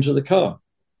stepping into the car.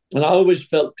 And I always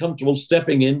felt comfortable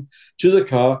stepping in to the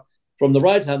car from the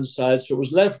right-hand side. So it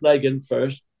was left leg in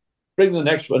first, bring the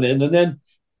next one in, and then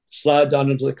slide down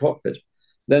into the cockpit.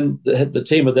 Then the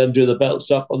team would then do the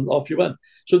belts up and off you went.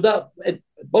 So that it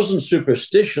wasn't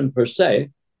superstition per se.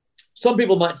 Some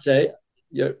people might say,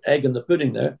 you're egg in the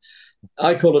pudding there.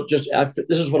 I call it just,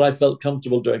 this is what I felt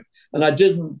comfortable doing. And I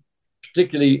didn't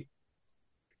particularly,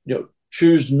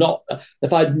 choose not.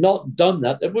 If I'd not done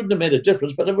that, it wouldn't have made a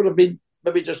difference, but it would have been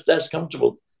maybe just less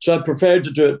comfortable. So I preferred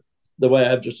to do it the way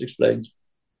I've just explained.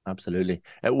 Absolutely.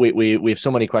 We have so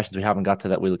many questions we haven't got to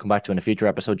that we'll come back to in a future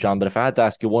episode, John. But if I had to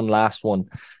ask you one last one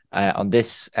on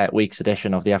this week's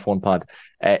edition of the F1 pod,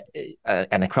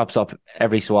 and it crops up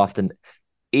every so often,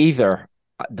 either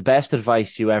the best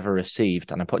advice you ever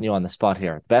received, and I'm putting you on the spot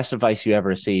here, best advice you ever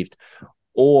received,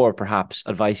 or perhaps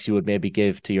advice you would maybe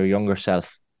give to your younger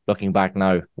self, looking back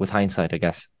now with hindsight, I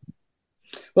guess.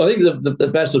 Well, I think the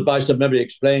best advice I've maybe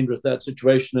explained was that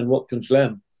situation in Watkins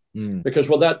Glen. Because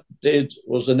what that did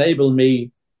was enable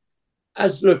me,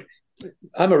 look,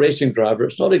 I'm a racing driver.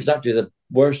 It's not exactly the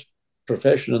worst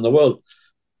profession in the world.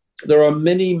 There are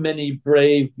many, many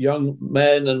brave young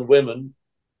men and women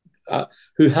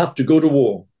who have to go to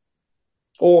war,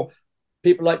 or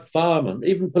people like firemen,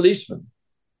 even policemen,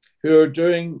 who are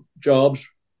doing jobs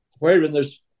wherein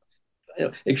there's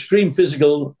extreme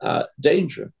physical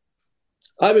danger.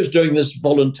 I was doing this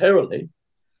voluntarily,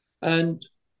 and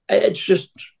it's just,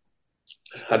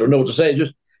 I don't know what to say.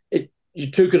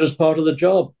 You took it as part of the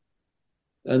job,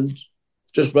 and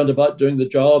just went about doing the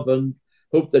job and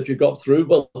hoped that you got through.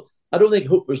 Well, I don't think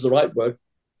hope was the right word.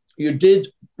 You did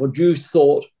what you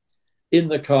thought in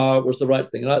the car was the right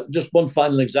thing. And just one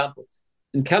final example.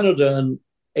 In Canada in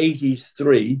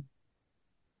 83,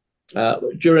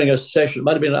 during a session, it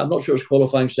might have been, I'm not sure it was a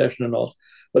qualifying session or not,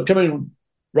 but coming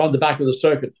around the back of the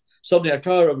circuit, suddenly a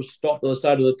car was stopped on the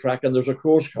side of the track and there's a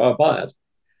course car by it.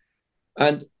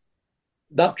 And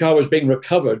that car was being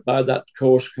recovered by that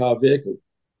course car vehicle.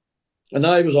 And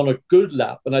I was on a good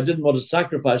lap and I didn't want to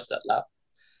sacrifice that lap.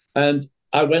 And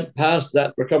I went past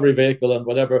that recovery vehicle and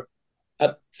whatever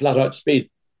at flat out speed.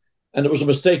 And it was a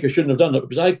mistake. I shouldn't have done it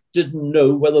because I didn't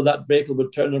know whether that vehicle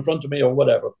would turn in front of me or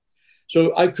whatever.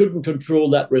 So I couldn't control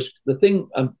that risk. The thing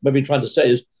I'm maybe trying to say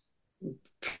is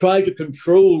try to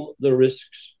control the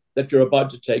risks that you're about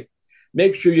to take.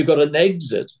 Make sure you've got an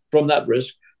exit from that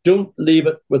risk. Don't leave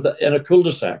it in a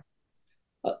cul-de-sac.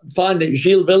 Finally,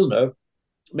 Gilles Villeneuve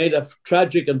made a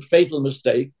tragic and fatal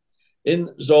mistake in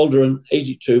Zolder in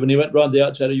 82 when he went round the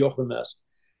outside of Jochen Mass.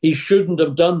 He shouldn't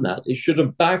have done that. He should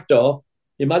have backed off.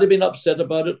 He might have been upset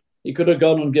about it. He could have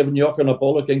gone and given Jochen a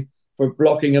bollocking for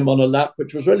blocking him on a lap,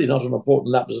 which was really not an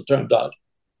important lap as it turned out.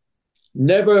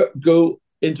 Never go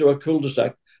into a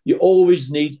cul-de-sac. You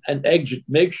always need an exit.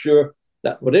 Make sure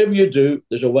that whatever you do,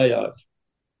 there's a way out.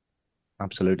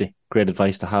 Absolutely. Great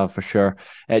advice to have for sure.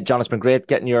 John, it's been great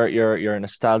getting your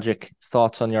nostalgic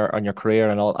thoughts on your career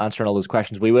and answering all those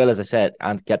questions. We will, as I said,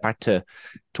 and get back to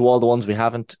all the ones we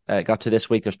haven't got to this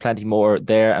week. There's plenty more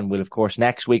there, and we'll, of course,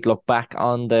 next week look back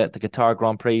on the Qatar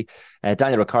Grand Prix.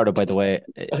 Daniel Ricciardo, by the way.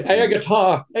 Air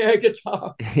guitar.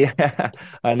 Yeah,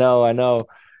 I know.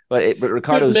 But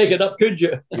Ricciardo's, couldn't make it up, could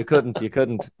you? You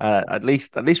couldn't. At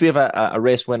least we have a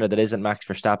race winner that isn't Max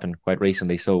Verstappen quite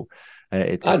recently. So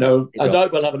I know. I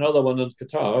doubt we'll have another one in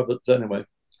Qatar, but anyway.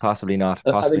 Possibly not.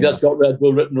 I think that's got Red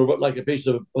Bull written over it like a piece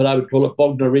of what I would call it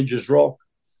Bognor Regis rock.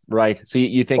 Right. So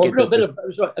you think a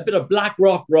bit of black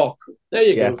rock. There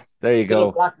you go. Yes, there you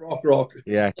go. Black rock.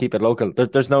 Yeah, keep it local.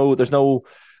 There's no.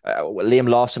 Liam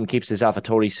Lawson keeps his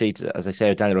AlphaTauri seat, as I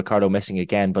say. Daniel Ricciardo missing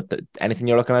again. But anything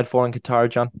you're looking out for in Qatar,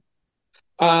 John?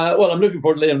 Well, I'm looking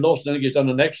forward to Liam Lawson. I think he's done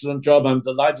an excellent job. I'm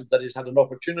delighted that he's had an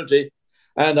opportunity,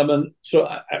 and I'm in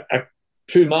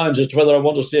two minds as to whether I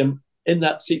want to see him in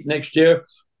that seat next year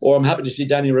or I'm happy to see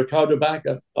Danny Ricciardo back.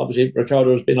 Obviously,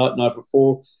 Ricciardo has been out now for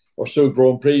 4 or so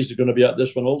Grand Prix. He's going to be at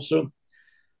this one also.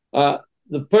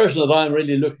 The person that I'm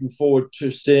really looking forward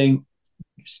to seeing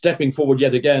stepping forward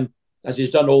yet again, as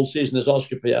he's done all season, is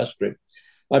Oscar Piastri.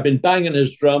 I've been banging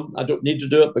his drum. I don't need to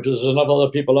do it because there's enough other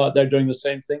people out there doing the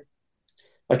same thing.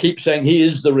 I keep saying he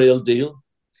is the real deal.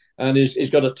 And he's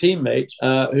got a teammate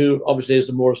who obviously is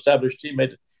a more established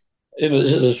teammate.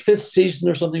 This is his 5th season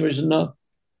or something where he's in now.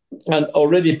 And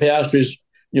already Piastri's,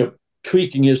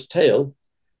 tweaking his tail.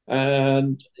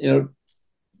 And,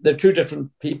 they're two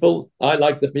different people. I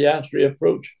like the Piastri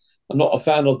approach. I'm not a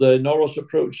fan of the Norris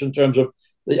approach in terms of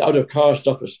the out-of-car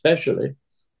stuff especially.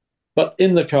 But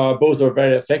in the car, both are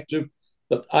very effective.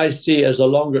 But I see as a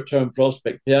longer-term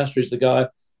prospect, Piastri's the guy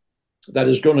that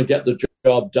is going to get the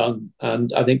job done.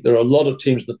 And I think there are a lot of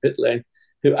teams in the pit lane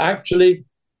who actually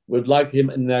would like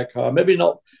him in their car. Maybe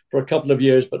not for a couple of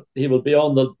years, but he will be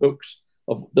on the books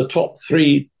of the top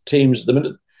 3 teams at the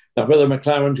minute. Now, whether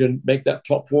McLaren can make that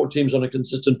top 4 teams on a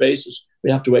consistent basis,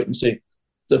 we have to wait and see.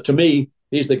 So to me,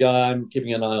 he's the guy I'm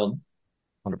keeping an eye on.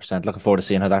 100%. Looking forward to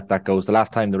seeing how that goes. The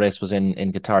last time the race was in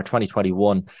Qatar,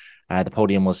 2021, the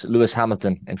podium was Lewis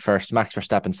Hamilton in first, Max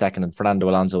Verstappen second, and Fernando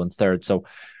Alonso in third. So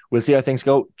we'll see how things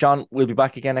go. John, we'll be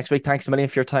back again next week. Thanks a million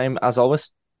for your time, as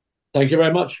always. Thank you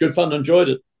very much. Good fun. Enjoyed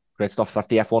it. Great stuff. That's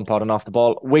the F1 Pod and Off the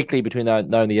Ball, weekly between now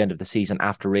and the end of the season,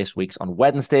 after race weeks on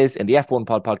Wednesdays in the F1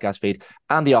 Pod podcast feed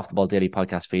and the Off the Ball Daily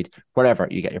podcast feed, wherever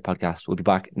you get your podcasts. We'll be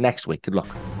back next week. Good luck.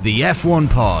 The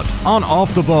F1 Pod on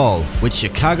Off the Ball with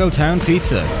Chicago Town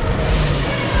Pizza.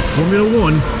 Formula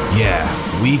One,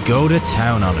 yeah, we go to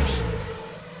town on it.